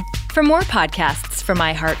iHeartRadio. For more podcasts from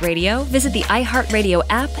iHeartRadio, visit the iHeartRadio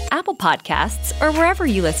app, Apple Podcasts, or wherever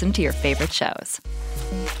you listen to your favorite shows.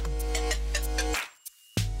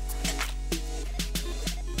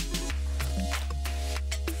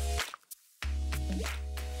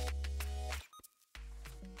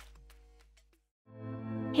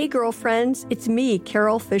 Hey girlfriends, it's me,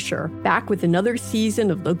 Carol Fisher, back with another season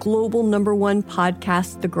of the global #1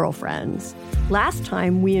 podcast, The Girlfriends. Last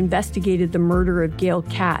time, we investigated the murder of Gail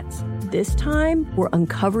Katz. This time, we're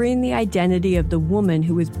uncovering the identity of the woman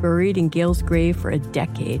who was buried in Gail's grave for a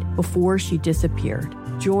decade before she disappeared.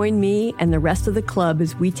 Join me and the rest of the club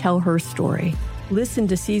as we tell her story. Listen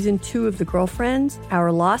to Season 2 of The Girlfriends,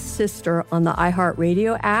 Our Lost Sister on the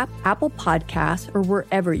iHeartRadio app, Apple Podcasts, or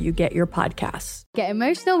wherever you get your podcasts. Get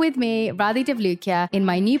emotional with me, Radhi Devlukia, in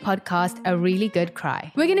my new podcast, A Really Good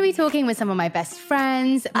Cry. We're going to be talking with some of my best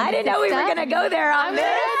friends. I didn't know we were going to go there on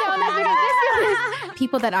this.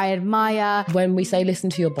 People that I admire. When we say listen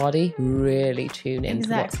to your body, really tune into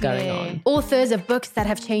what's going on. Authors of books that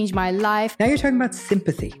have changed my life. Now you're talking about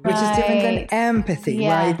sympathy, which is different than empathy,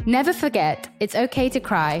 right? Never forget, it's okay to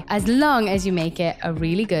cry as long as you make it a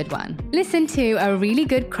really good one. Listen to A Really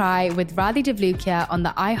Good Cry with Radhi Devlukia on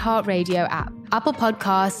the iHeartRadio app, Apple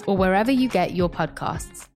Podcasts, or wherever you get your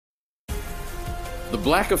podcasts. The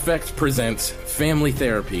Black Effect presents Family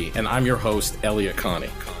Therapy, and I'm your host, Elliot Connie.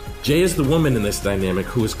 Jay is the woman in this dynamic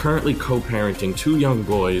who is currently co-parenting 2 young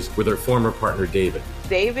boys with her former partner, David.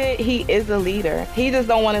 David, he is a leader. He just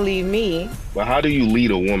don't want to leave me. But how do you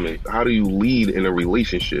lead a woman? How do you lead in a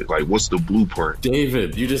relationship? Like, what's the blueprint?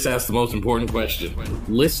 David, you just asked the most important question.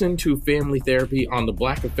 Listen to Family Therapy on the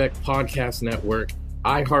Black Effect Podcast Network,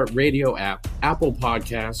 iHeartRadio app, Apple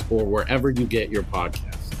Podcasts, or wherever you get your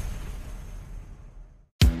podcasts.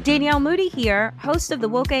 Danielle Moody here, host of the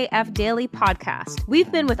Woke AF Daily podcast.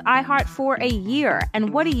 We've been with iHeart for a year,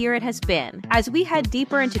 and what a year it has been. As we head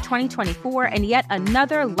deeper into 2024 and yet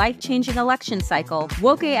another life-changing election cycle,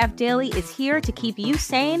 Woke AF Daily is here to keep you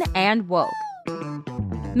sane and woke.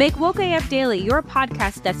 Make Woke AF Daily your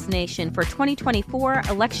podcast destination for 2024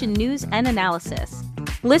 election news and analysis.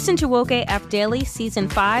 Listen to Woke AF Daily Season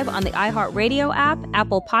 5 on the iHeartRadio app,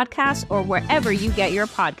 Apple Podcasts, or wherever you get your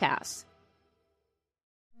podcasts.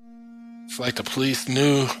 It's like the police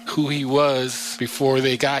knew who he was before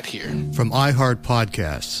they got here. From iHeart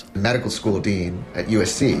Podcasts. The medical school dean at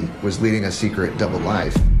USC was leading a secret double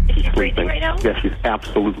life. She's sleeping right now? Yes, she's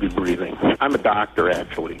absolutely breathing. I'm a doctor,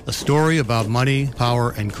 actually. A story about money,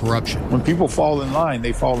 power, and corruption. When people fall in line,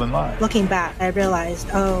 they fall in line. Looking back, I realized,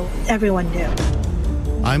 everyone knew.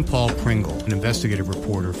 I'm Paul Pringle, an investigative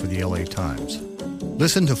reporter for the LA Times.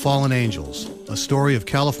 Listen to Fallen Angels, a story of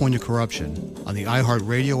California corruption on the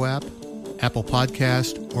iHeartRadio app, Apple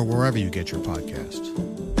Podcast, or wherever you get your podcasts.